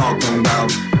you talking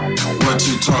about? What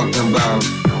you talking about?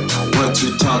 What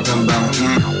you talking about?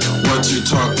 What you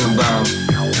talking about?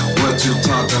 What you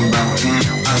talking about?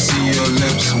 I see your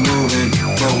lips moving,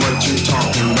 but what you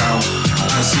talking about?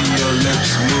 I see your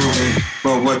lips moving,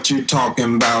 but what you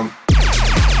talking about?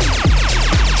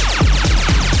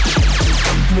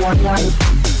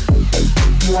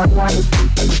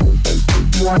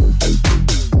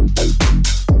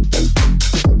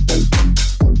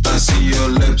 I see your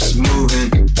lips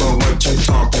moving, but what you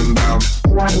talking about?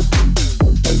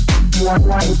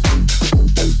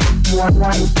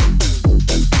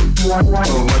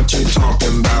 But what you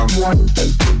talking about?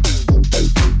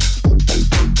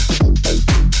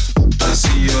 I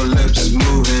see your lips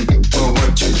moving, but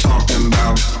what you talking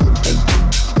about?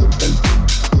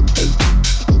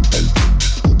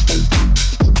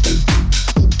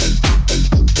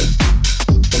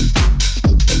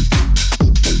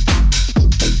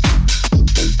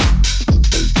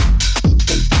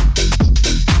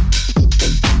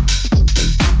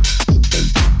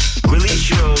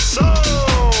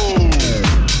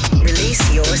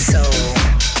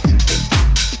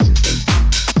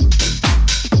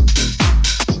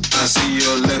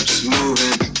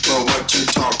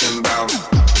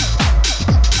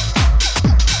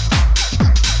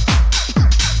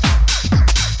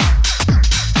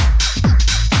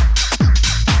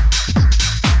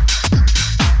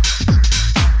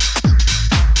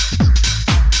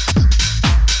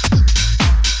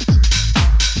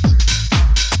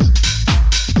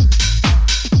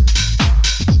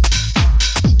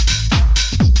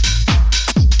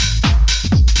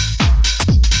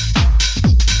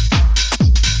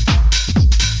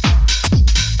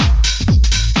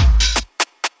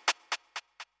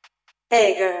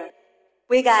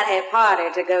 we got a party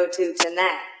to go to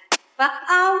tonight. But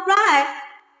alright,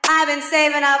 I've been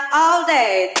saving up all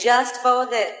day just for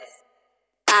this.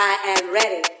 I am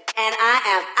ready, and I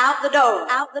am out the door,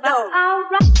 out the door.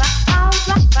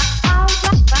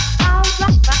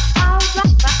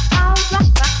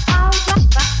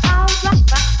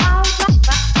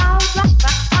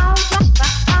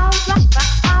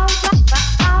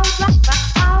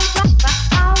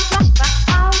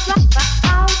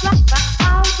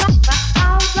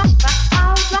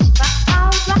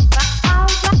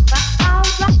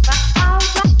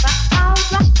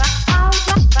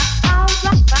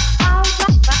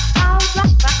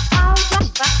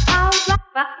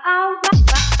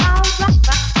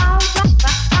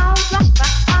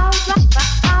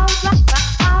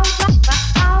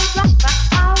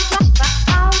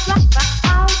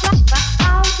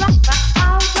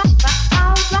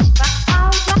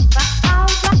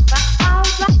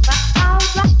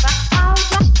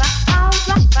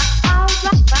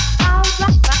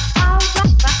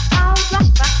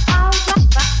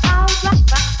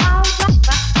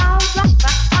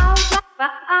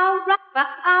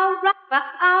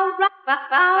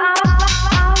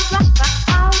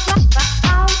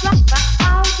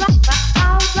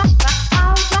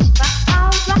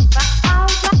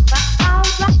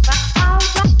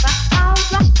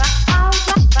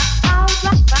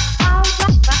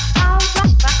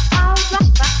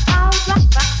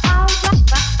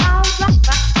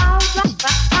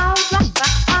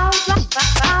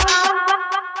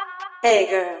 Hey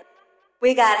girl,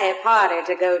 we got a party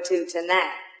to go to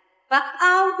tonight. But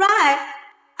alright,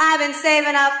 I've been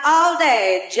saving up all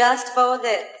day just for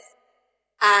this.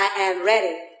 I am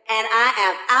ready, and I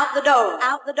am out the door,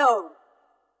 out the door.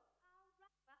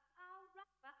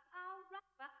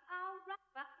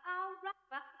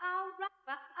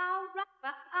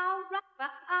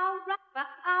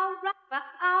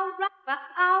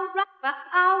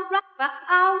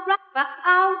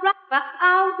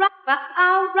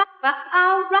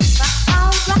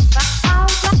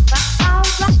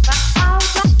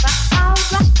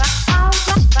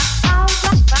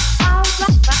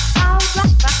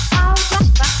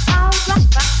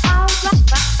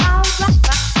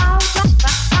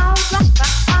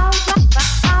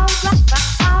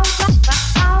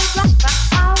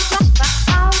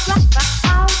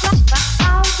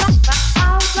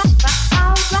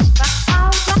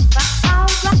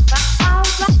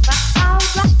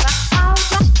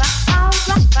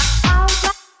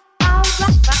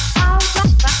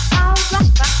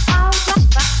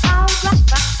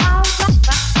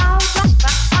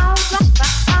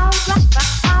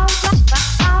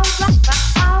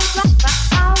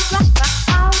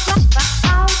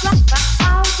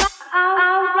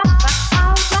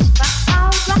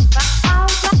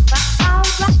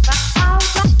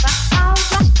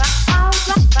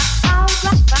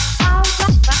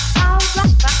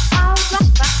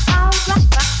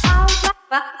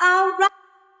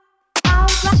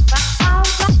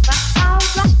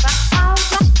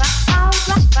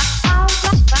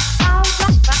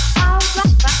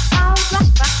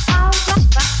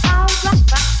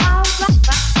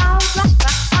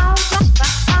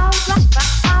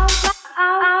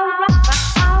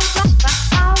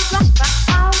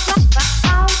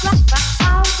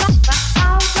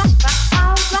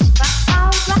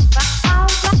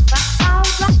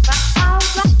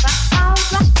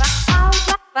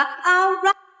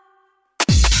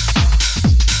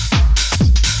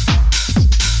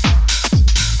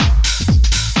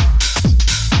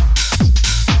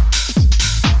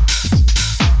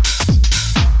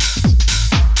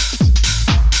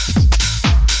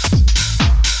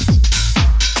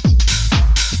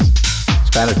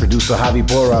 Spanish producer Javi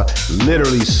Bora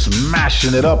literally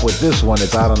smashing it up with this one.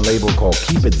 It's out on a label called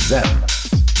Keep It Zen.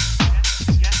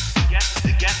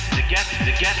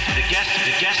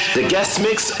 The guest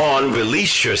mix on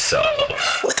Release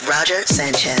Yourself with Roger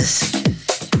Sanchez.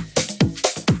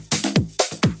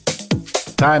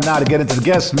 Time now to get into the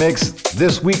guest mix.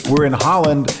 This week we're in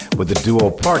Holland with the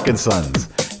duo Parkinsons.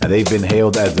 Now they've been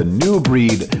hailed as the new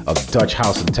breed of Dutch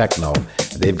house and techno.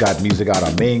 They've got music out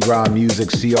on Main Ground Music,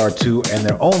 CR2, and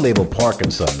their own label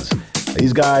Parkinsons.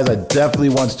 These guys are definitely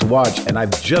ones to watch, and I've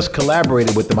just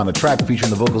collaborated with them on a track featuring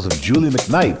the vocals of Julie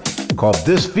McKnight called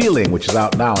This Feeling, which is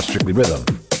out now on Strictly Rhythm.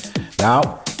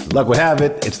 Now, luck would have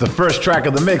it, it's the first track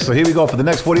of the mix, so here we go for the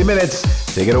next 40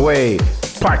 minutes. Take it away,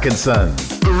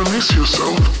 Parkinsons. The Release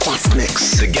Yourself guest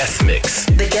mix. The guest mix.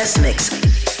 The guest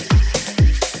mix.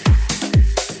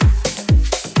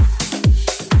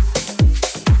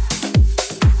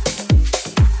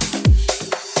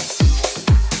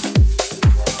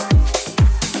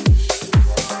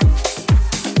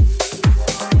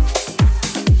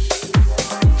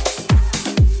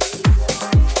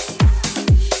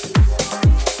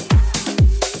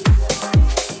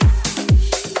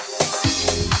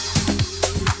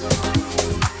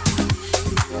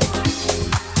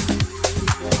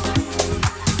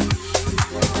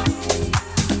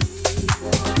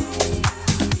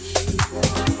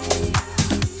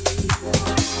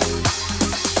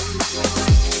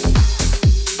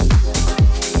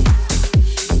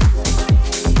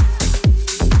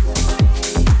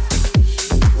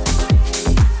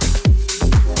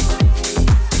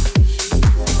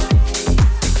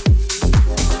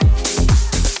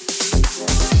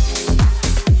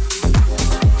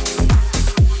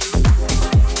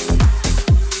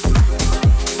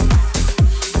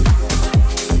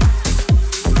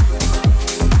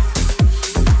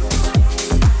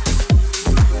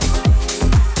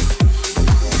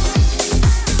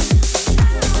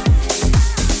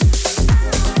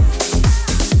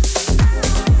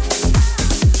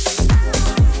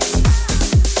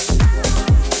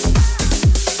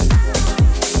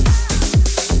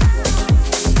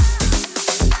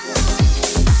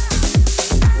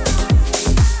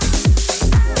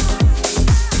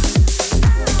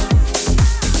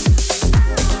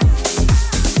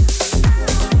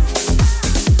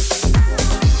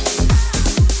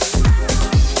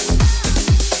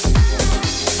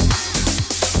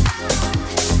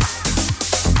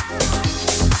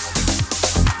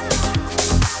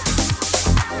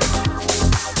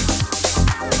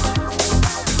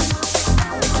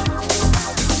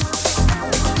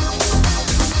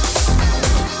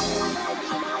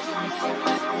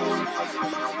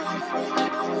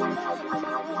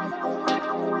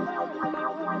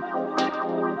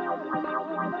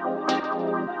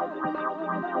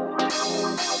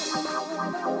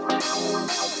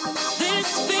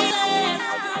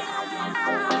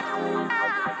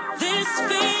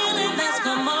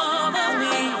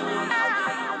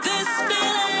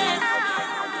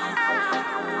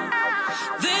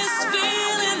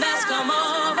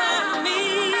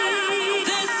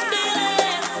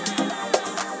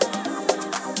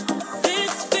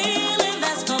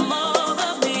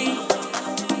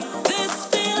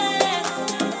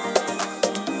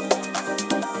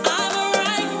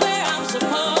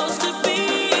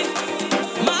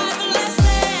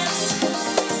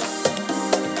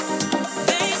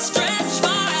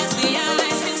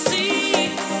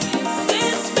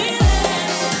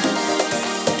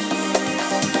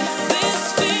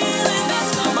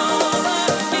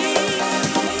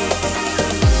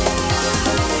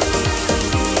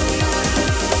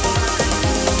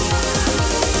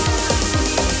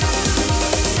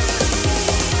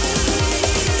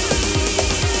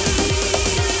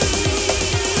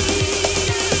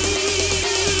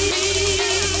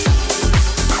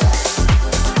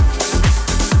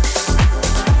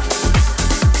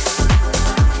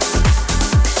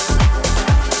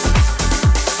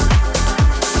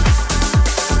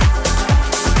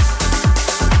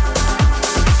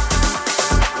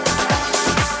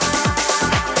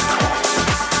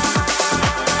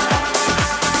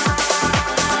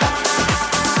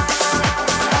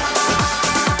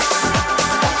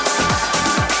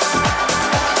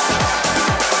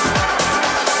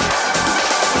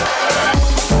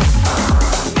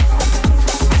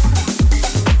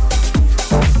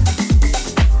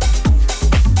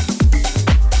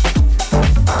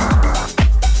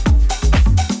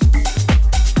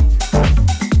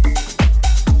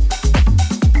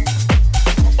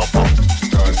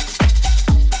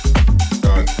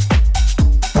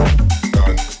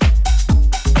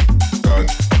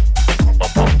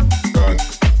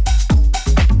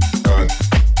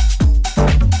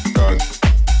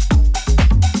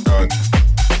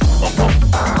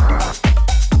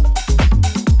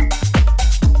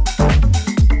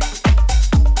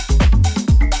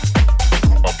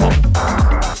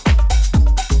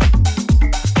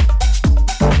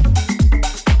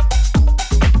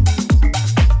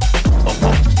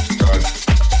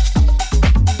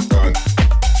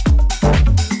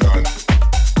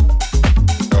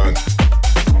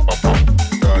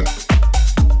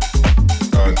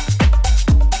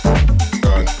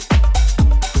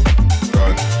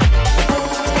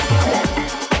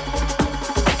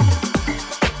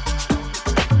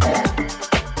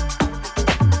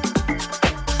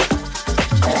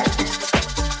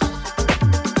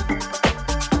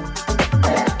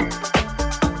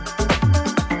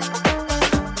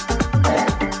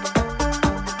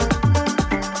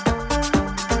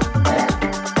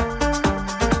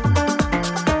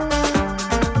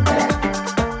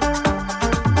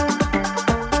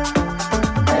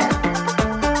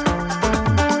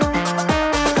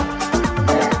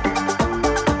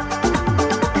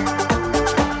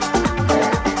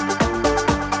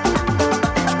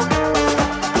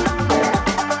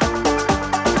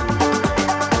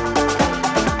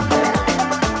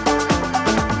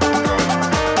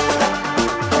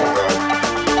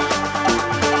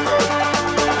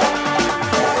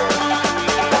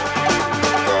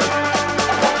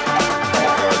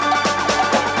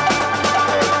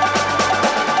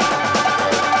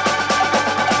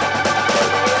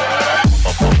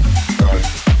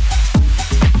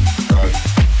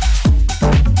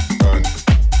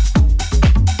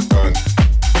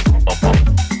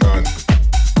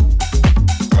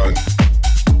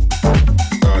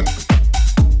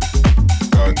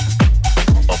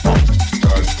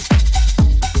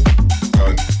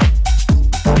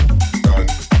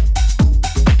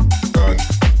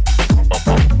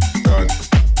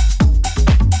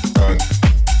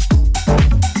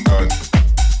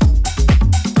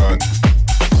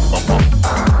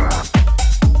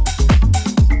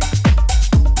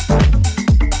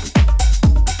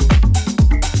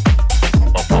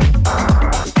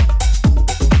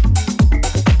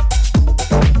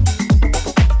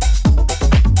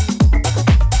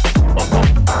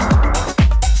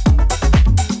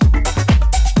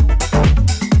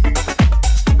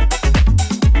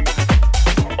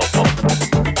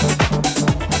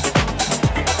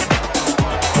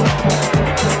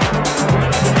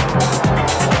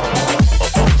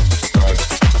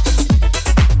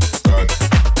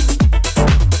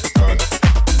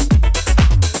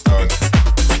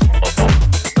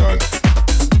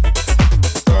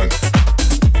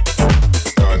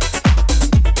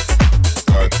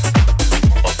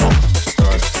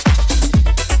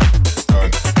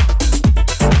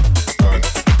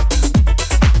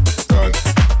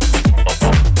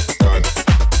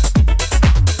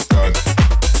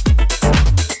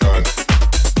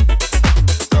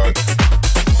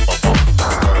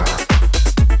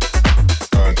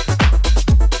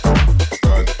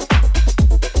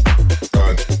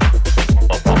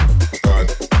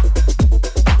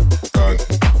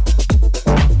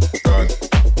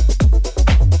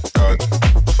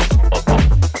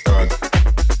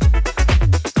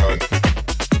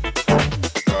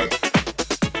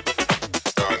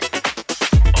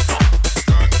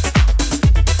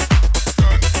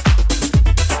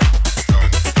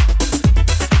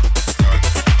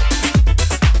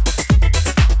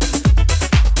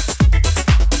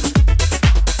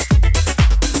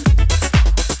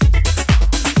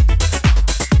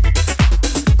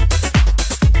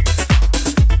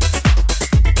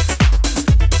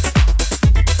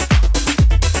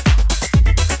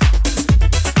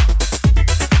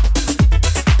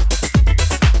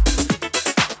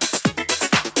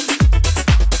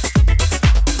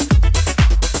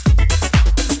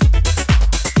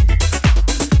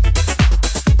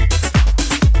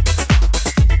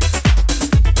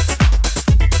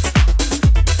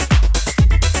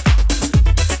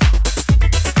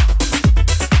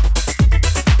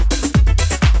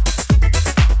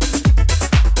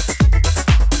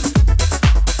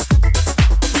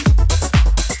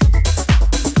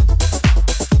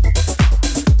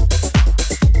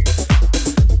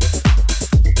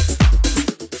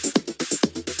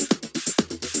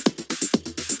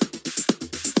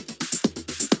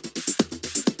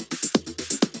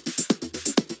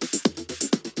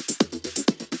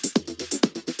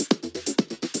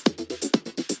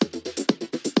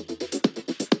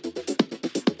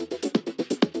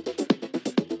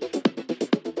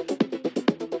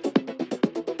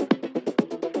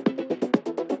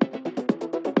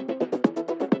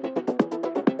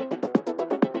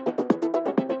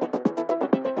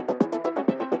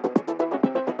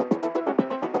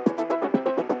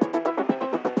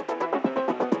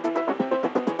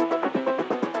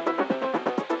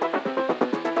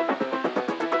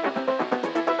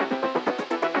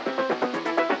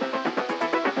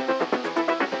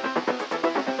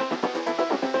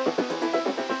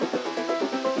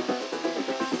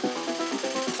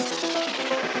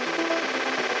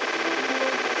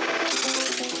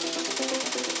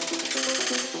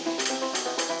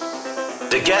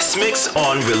 guest mix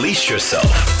on Release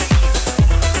Yourself.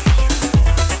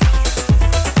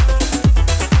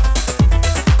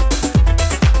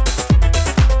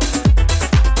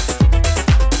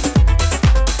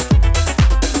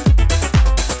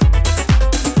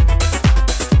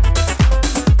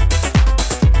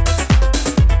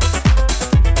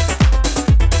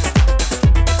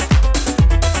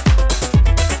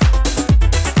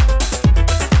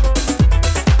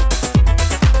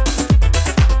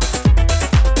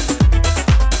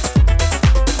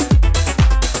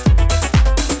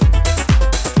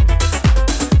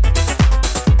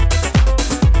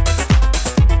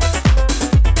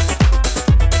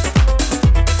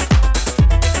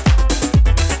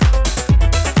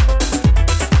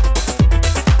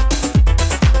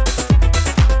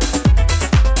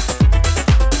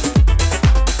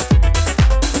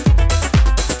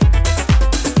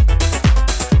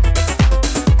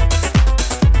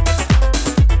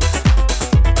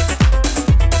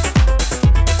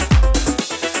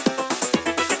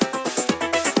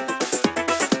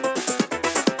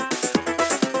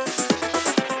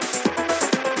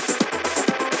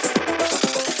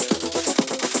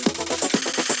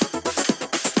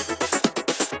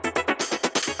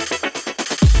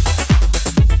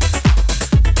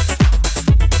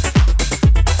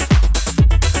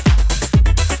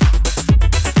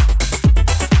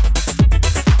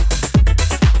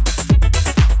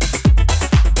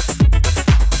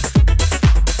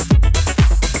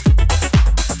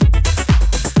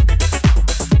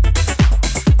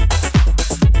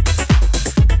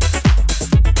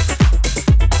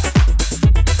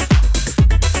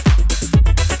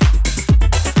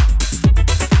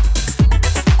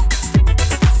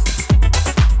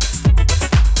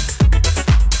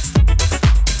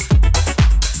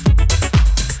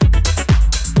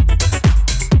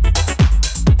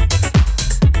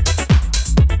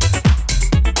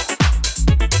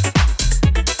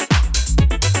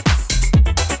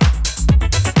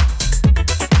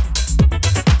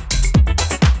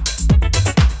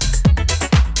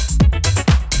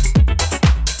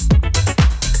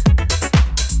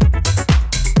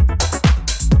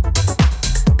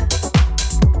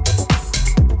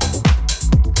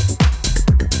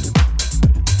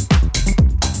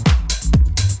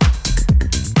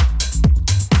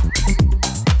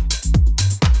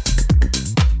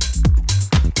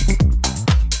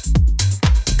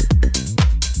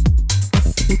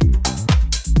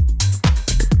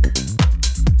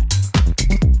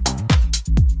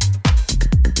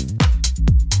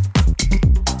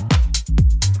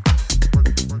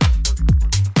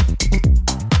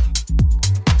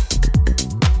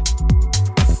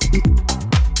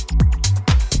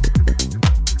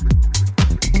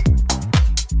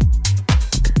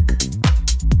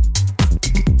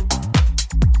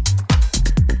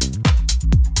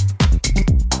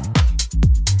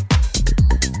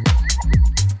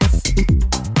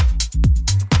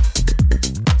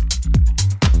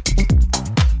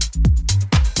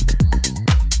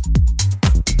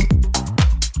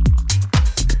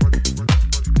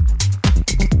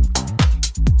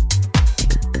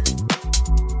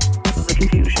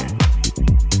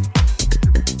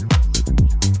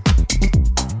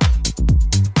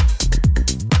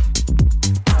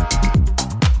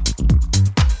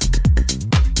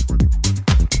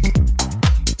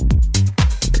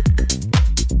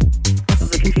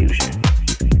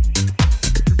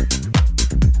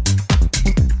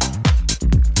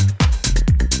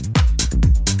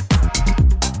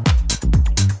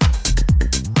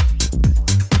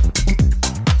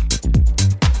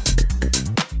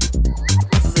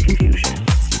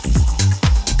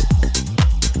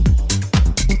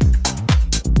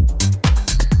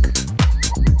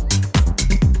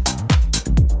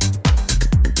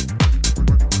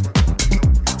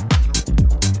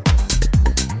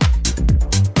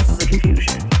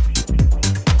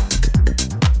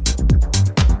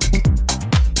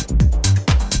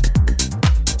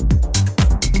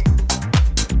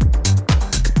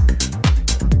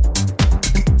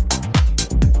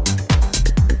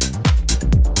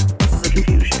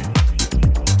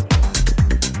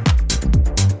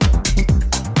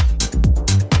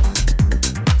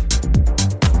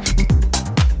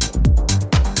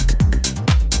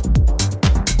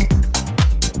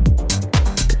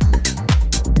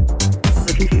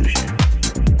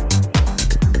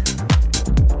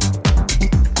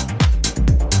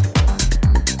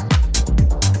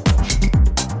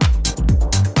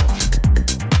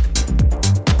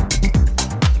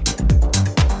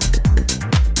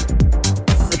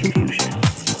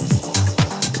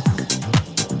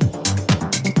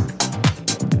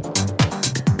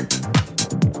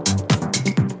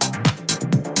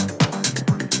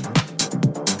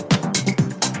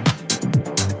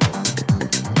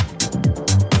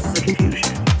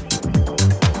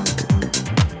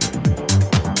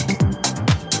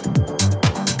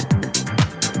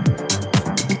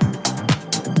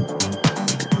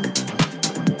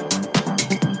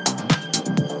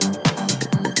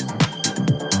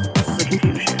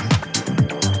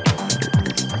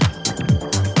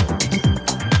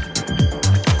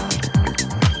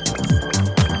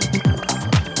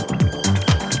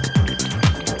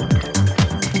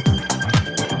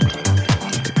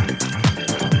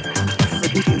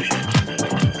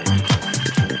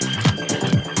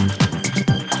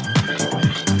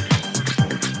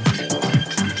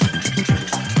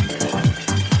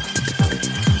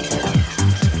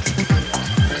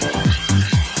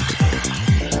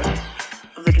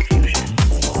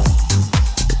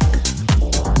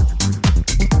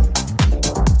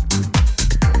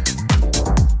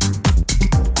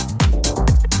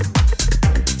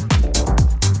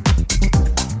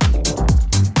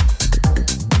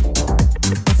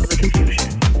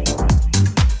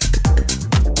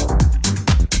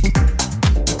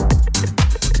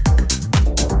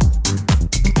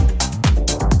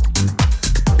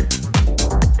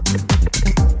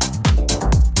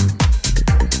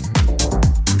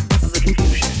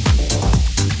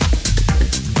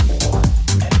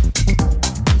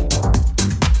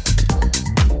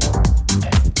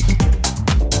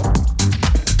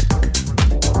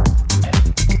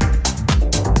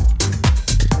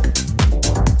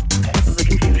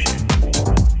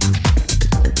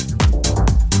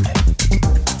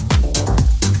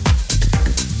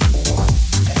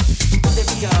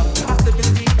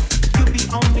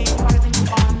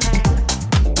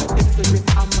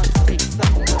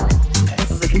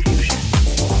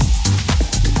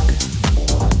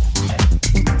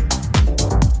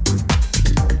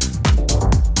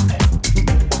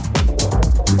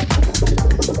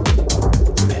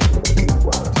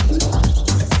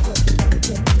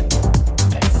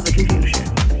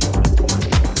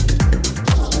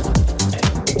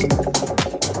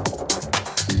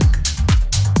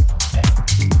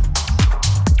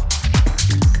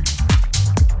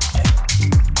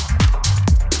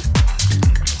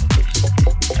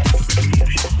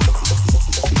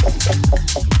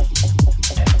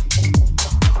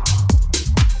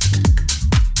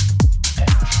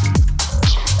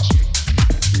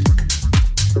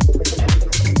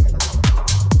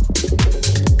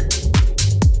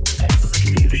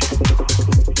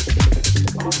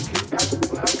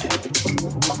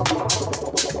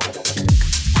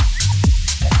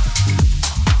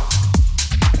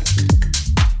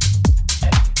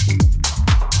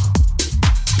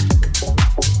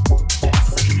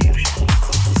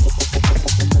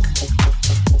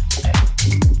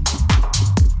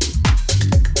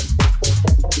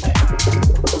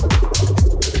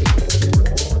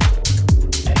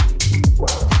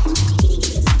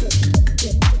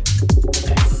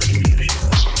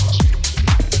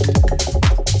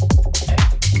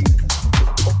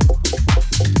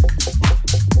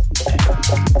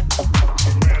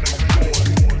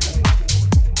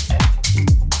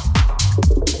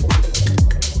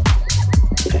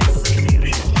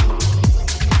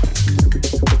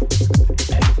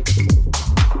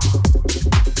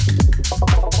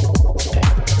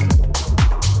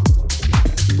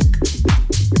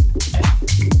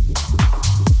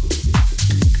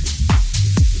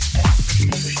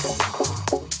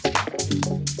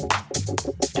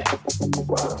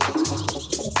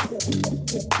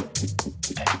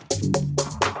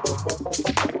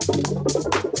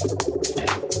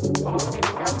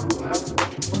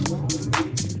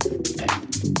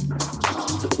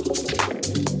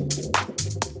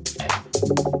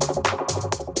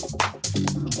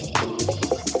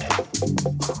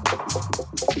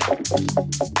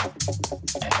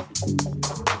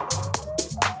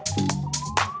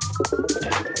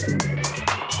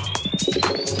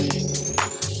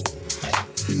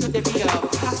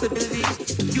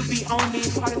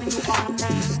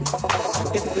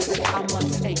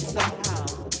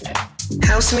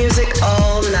 House music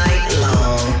all night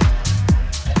long.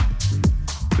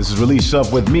 This is Release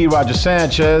Up with me, Roger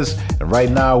Sanchez, and right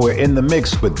now we're in the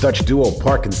mix with Dutch duo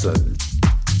Parkinson.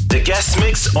 The guest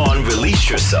mix on Release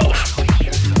Yourself.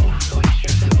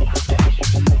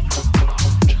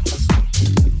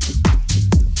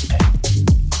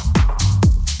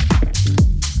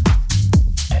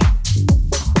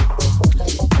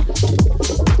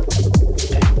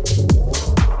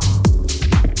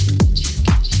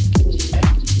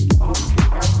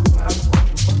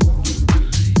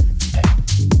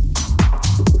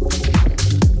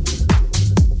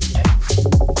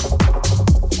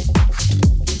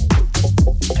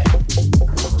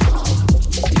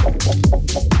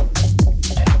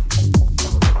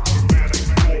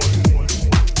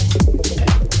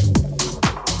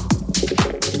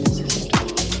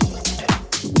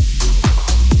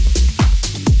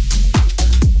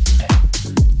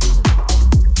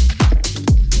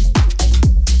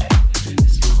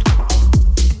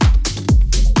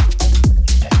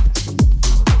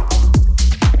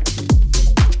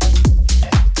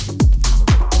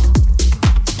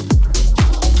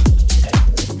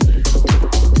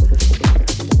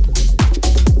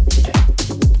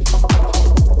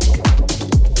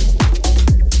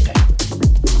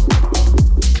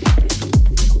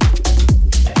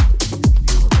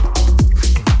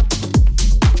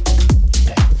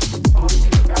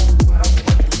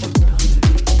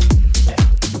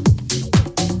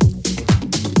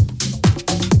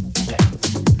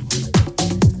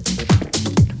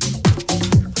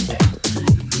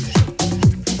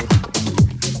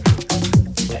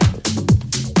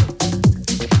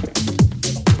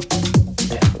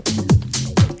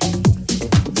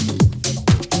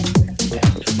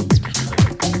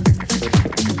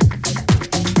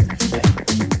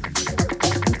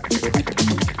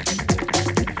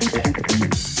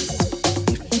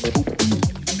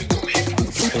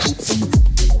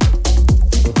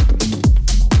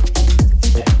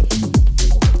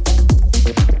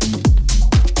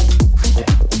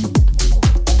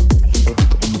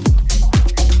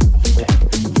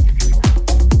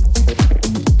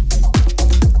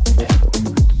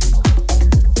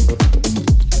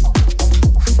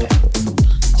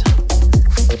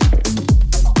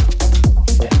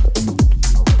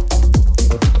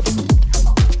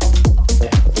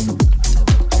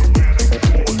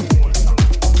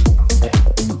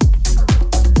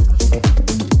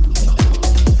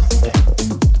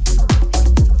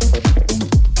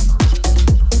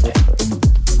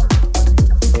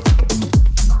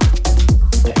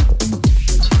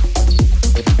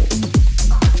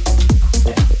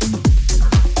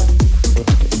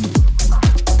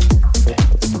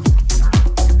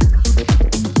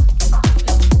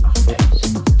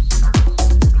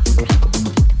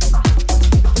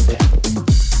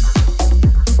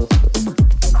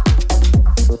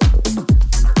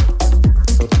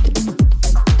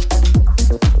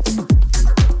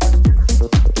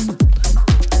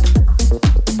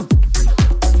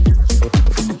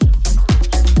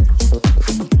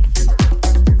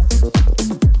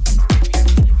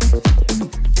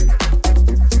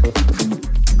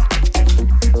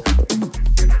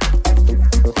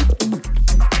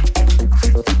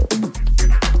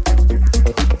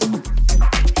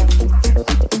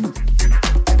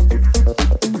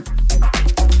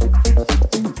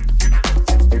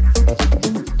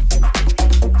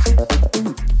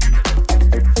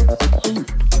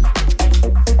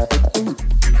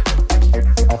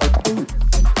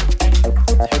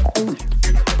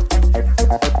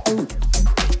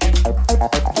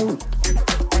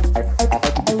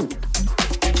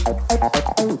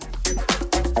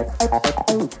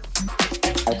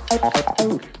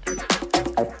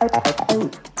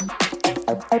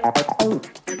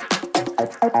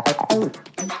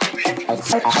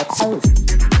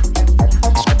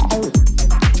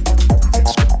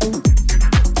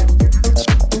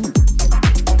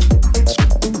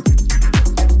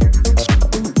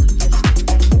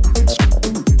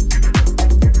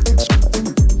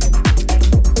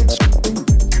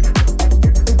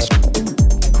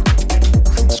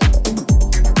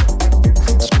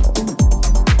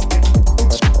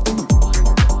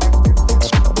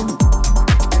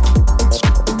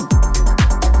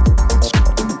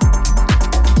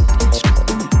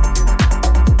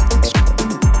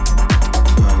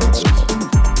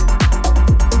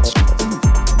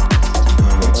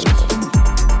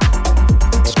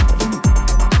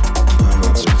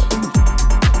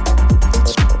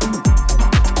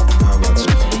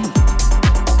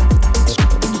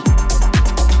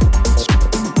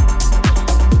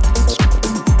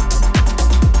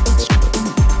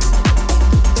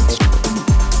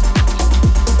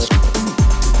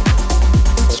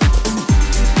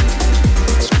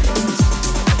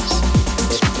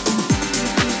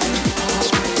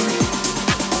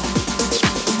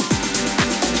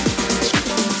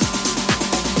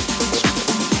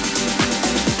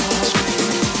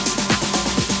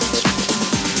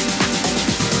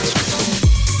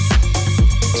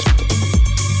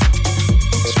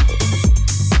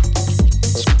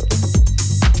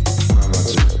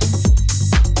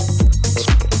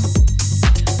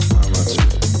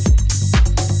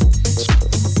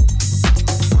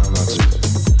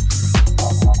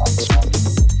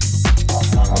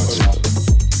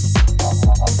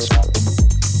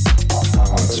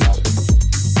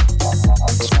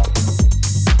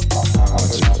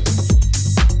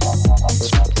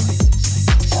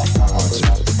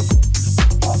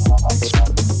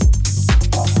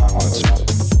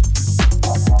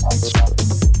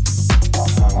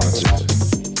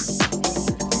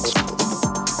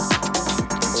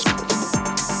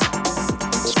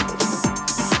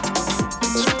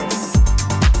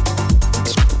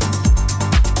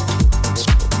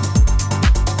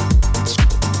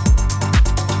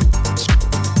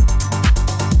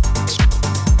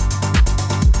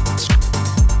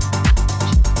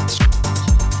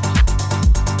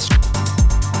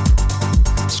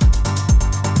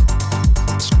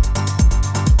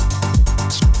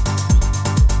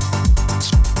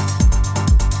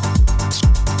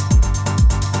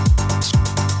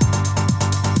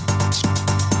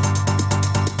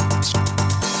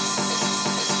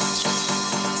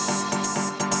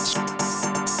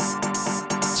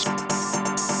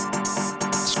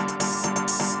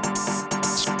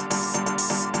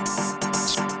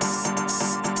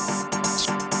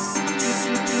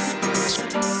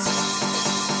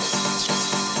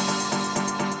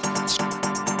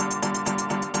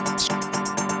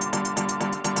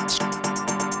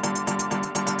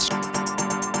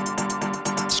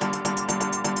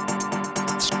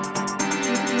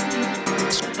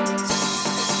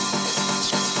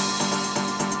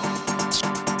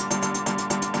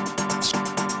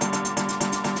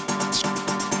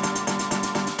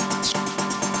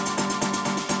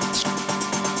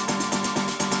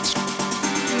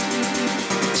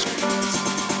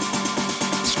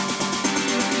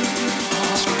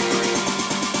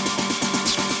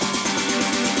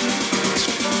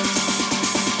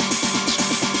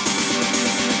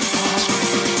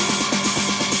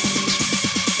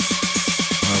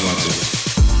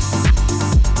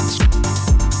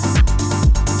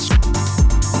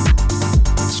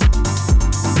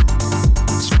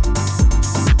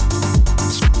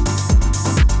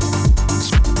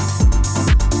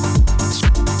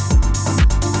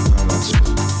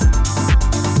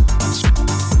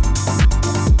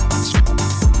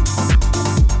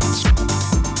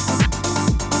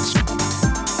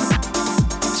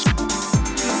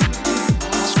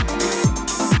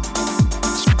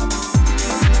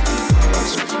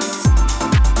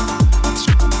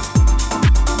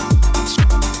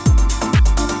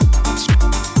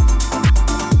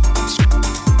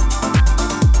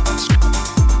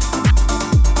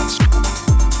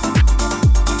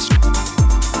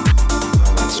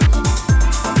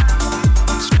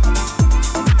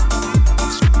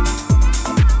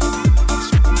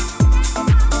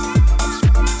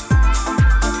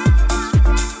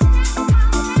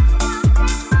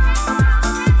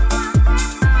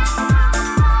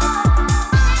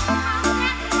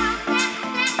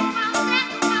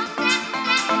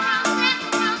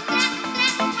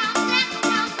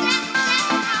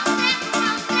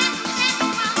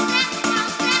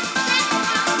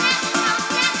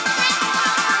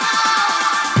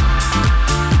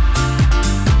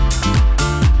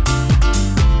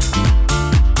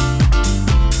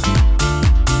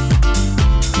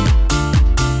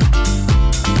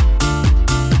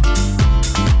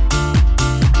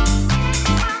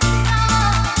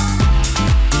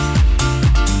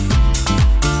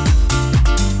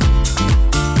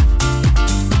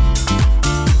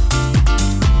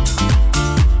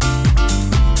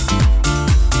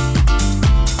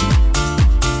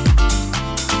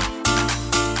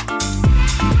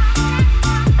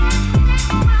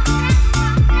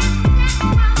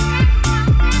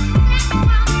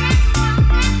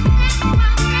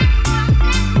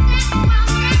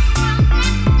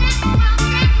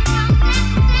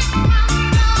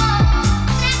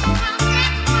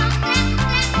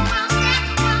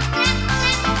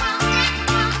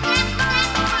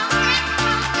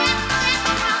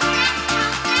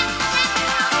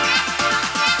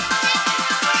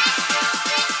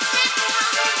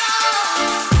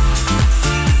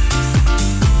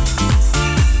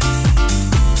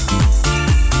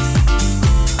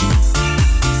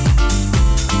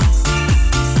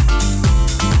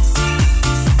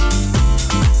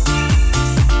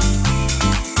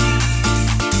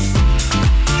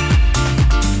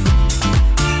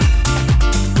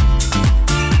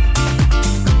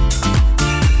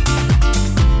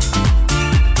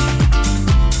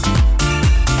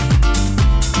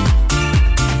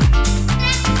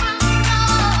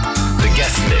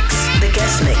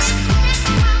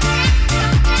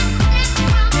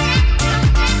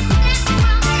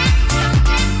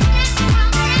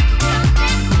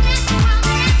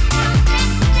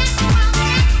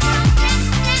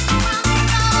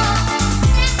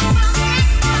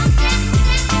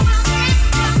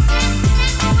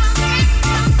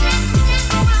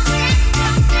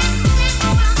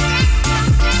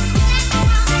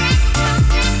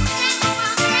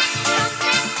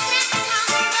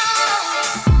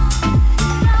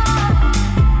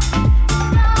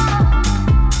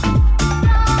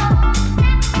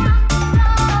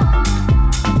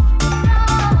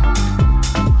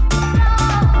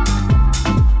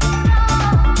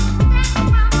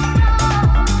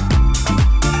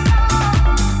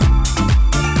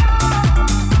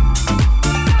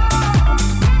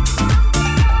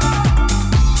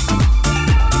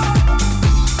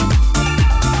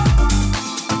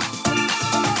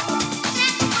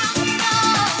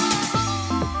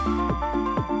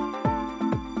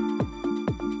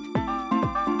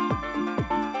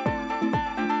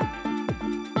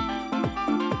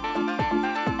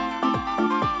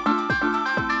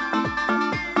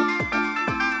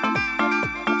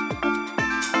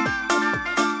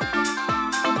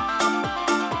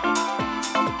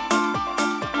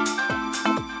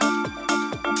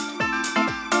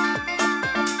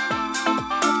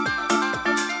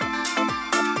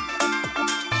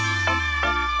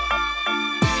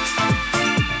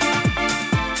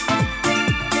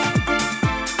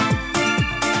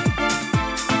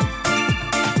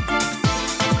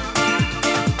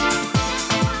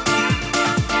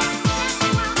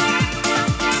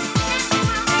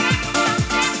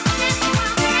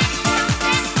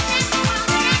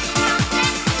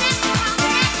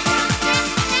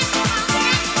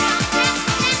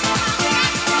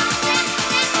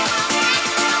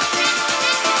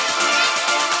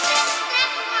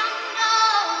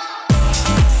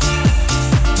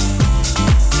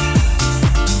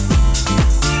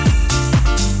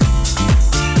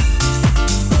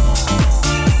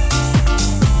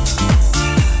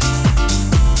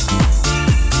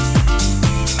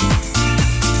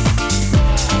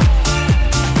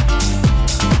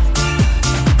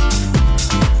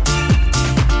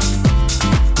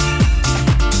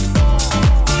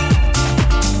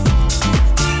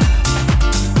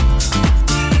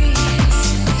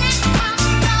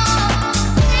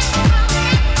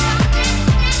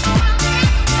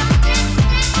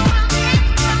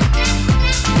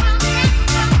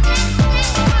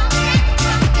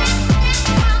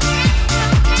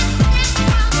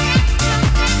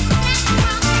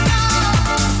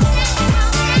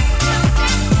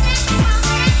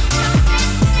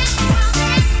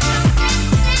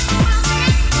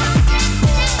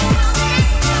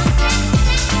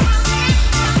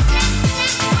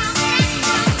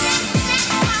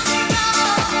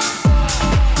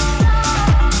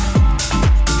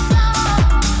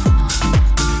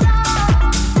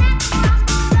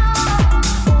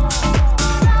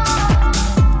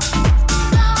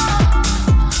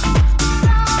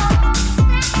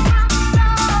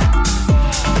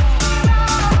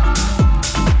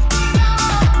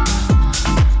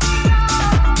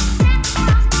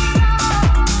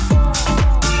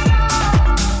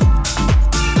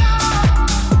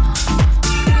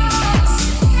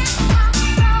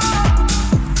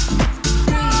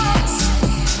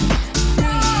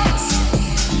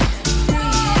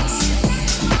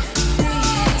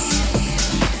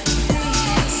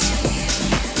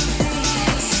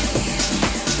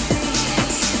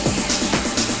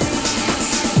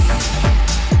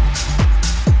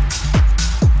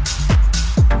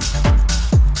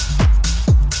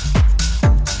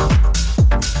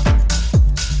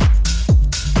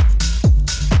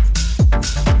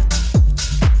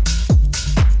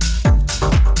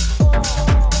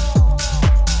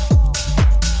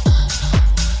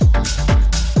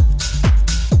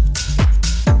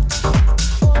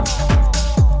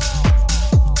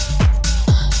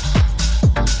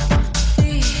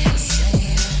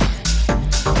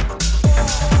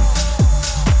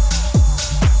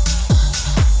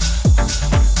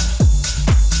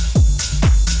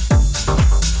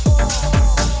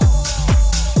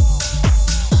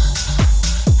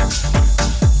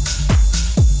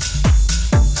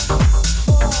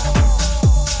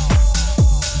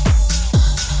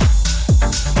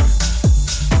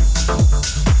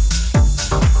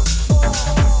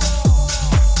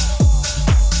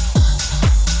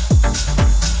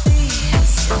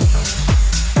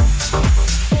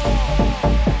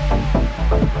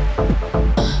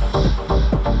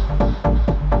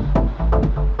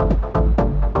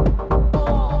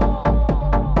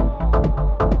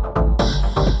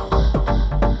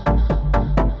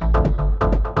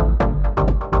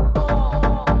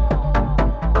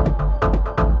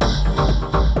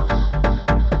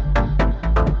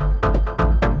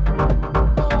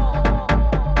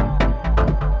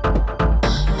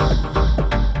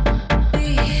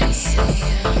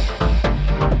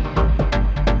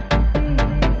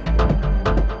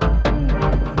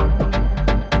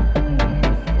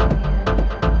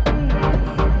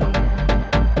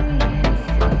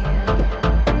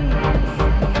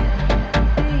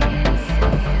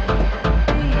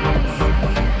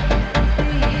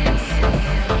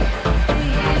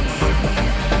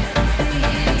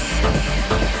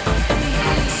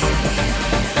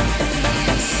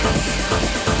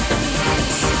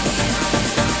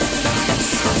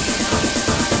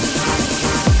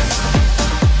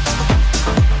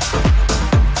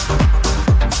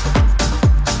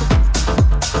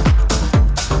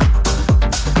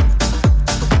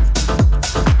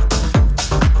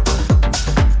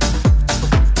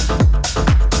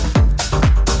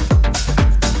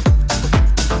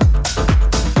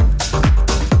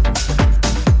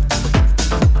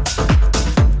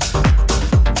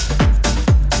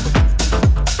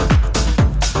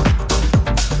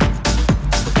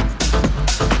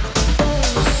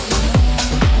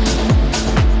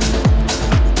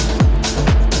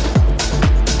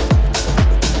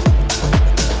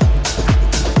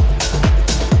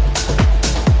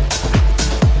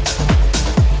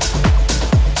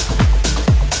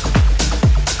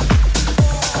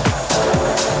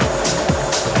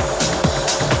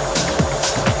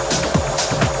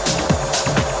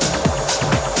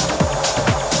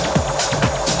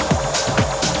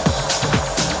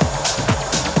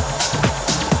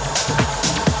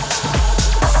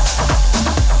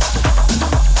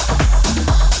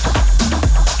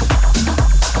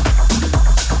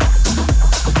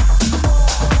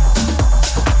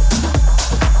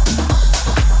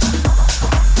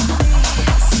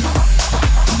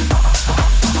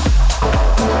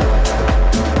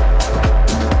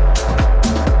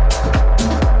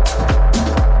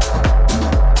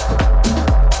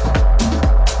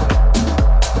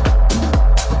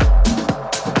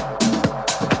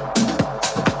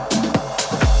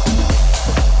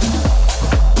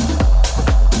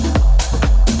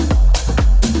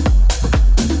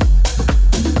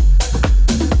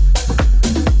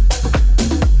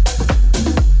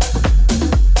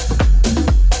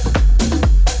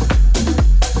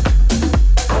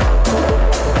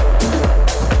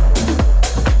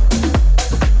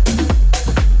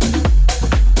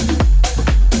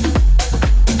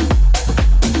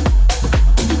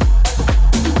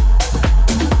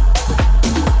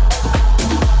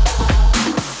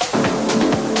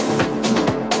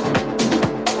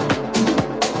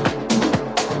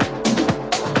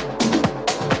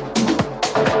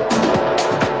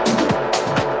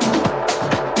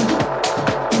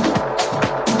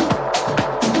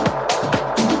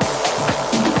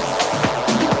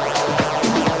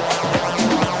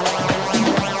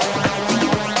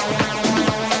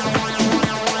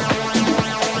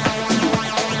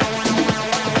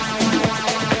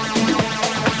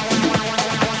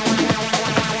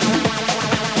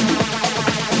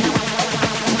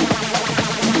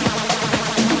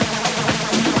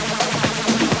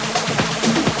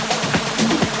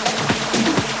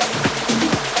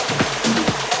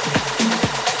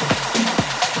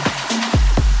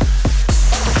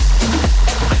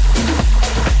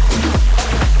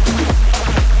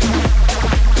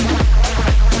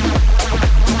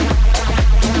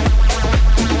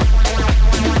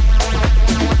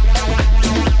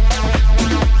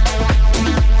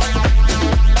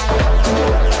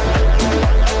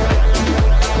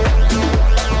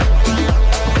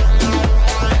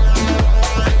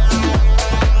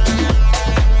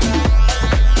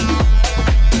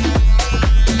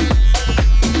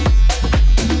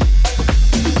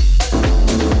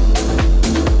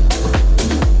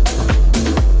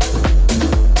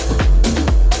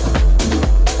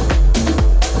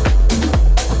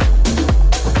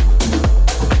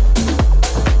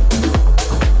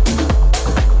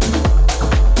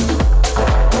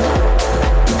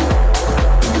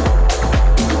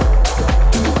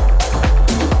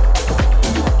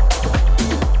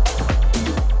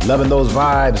 Loving those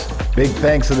vibes. Big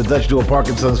thanks to the Dutch duo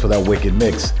Parkinsons for that wicked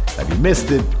mix. If you missed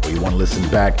it or you want to listen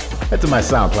back, head to my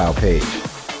SoundCloud page.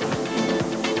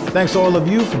 Thanks to all of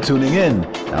you for tuning in.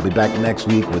 I'll be back next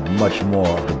week with much more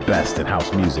of the best in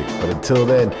house music. But until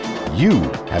then, you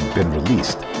have been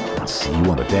released. I'll see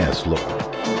you on the dance floor.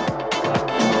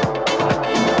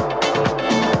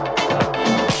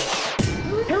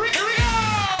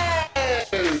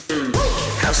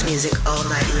 House music all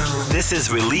night long. This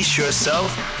is Release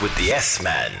Yourself with the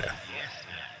S-Man.